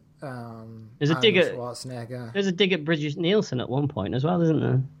dig at Schwarzenegger. There's a dig at Bridget Nielsen at one point as well, isn't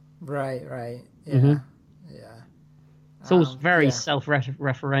there? Right. Yeah. It's all very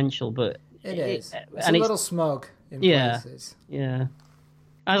self-referential, but it is. It's a little smug in places. Yeah.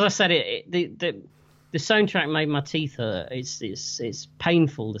 As I said, the soundtrack made my teeth hurt. It's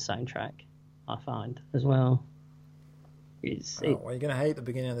painful, the soundtrack, I find, as well. Well, you're going to hate the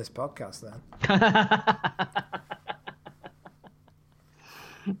beginning of this podcast, then.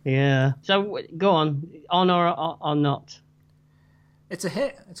 Yeah. So, go on or not? It's a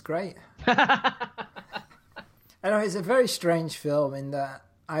hit. It's great. I know, it's a very strange film in that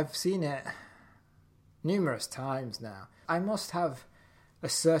I've seen it numerous times now. I must have a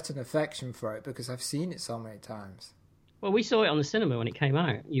certain affection for it because I've seen it so many times. Well, we saw it on the cinema when it came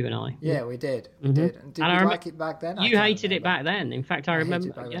out, you and I. Yeah, we did. We did. And did you like it back then? You hated it back then. In fact, I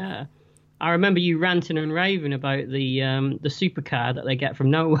remember. Yeah, I remember you ranting and raving about the supercar that they get from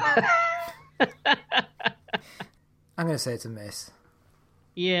nowhere. I'm going to say it's a miss.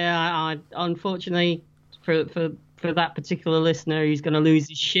 Yeah, I unfortunately for that particular listener, he's going to lose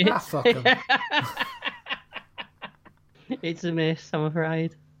his shit. Fuck him. It's a miss, I'm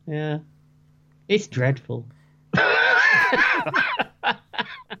afraid. Yeah. It's dreadful. I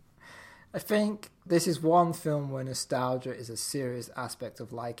think this is one film where nostalgia is a serious aspect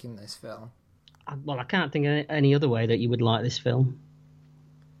of liking this film. well, I can't think of any other way that you would like this film.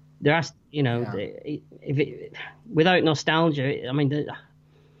 There has, without nostalgia, I mean,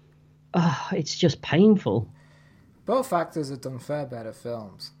 it's just painful. Both actors have done far better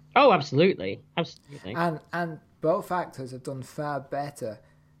films. Oh, absolutely. And both actors have done far better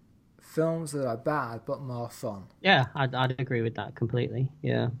films that are bad but more fun. Yeah, I'd agree with that completely.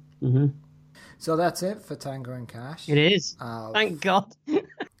 Yeah. Mm-hmm. So that's it for Tango and Cash. It is. Thank God.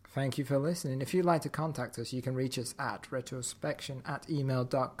 Thank you for listening. If you'd like to contact us, you can reach us at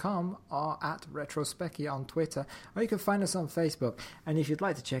retrospection@email.com or at retrospecky on Twitter, or you can find us on Facebook. And if you'd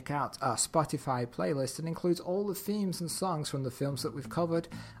like to check out our Spotify playlist, it includes all the themes and songs from the films that we've covered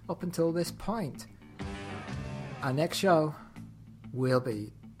up until this point. Our next show will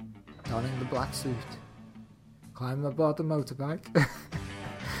be donning the black suit, climbing aboard the motorbike,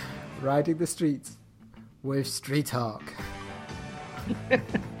 riding the streets with Street Hawk.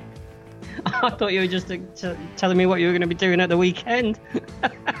 I thought you were just telling me what you were going to be doing at the weekend.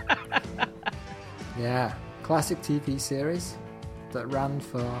 Yeah, classic TV series that ran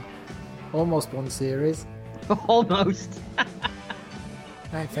for almost one series. Almost.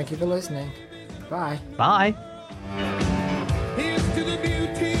 Right, thank you for listening. Bye. Bye.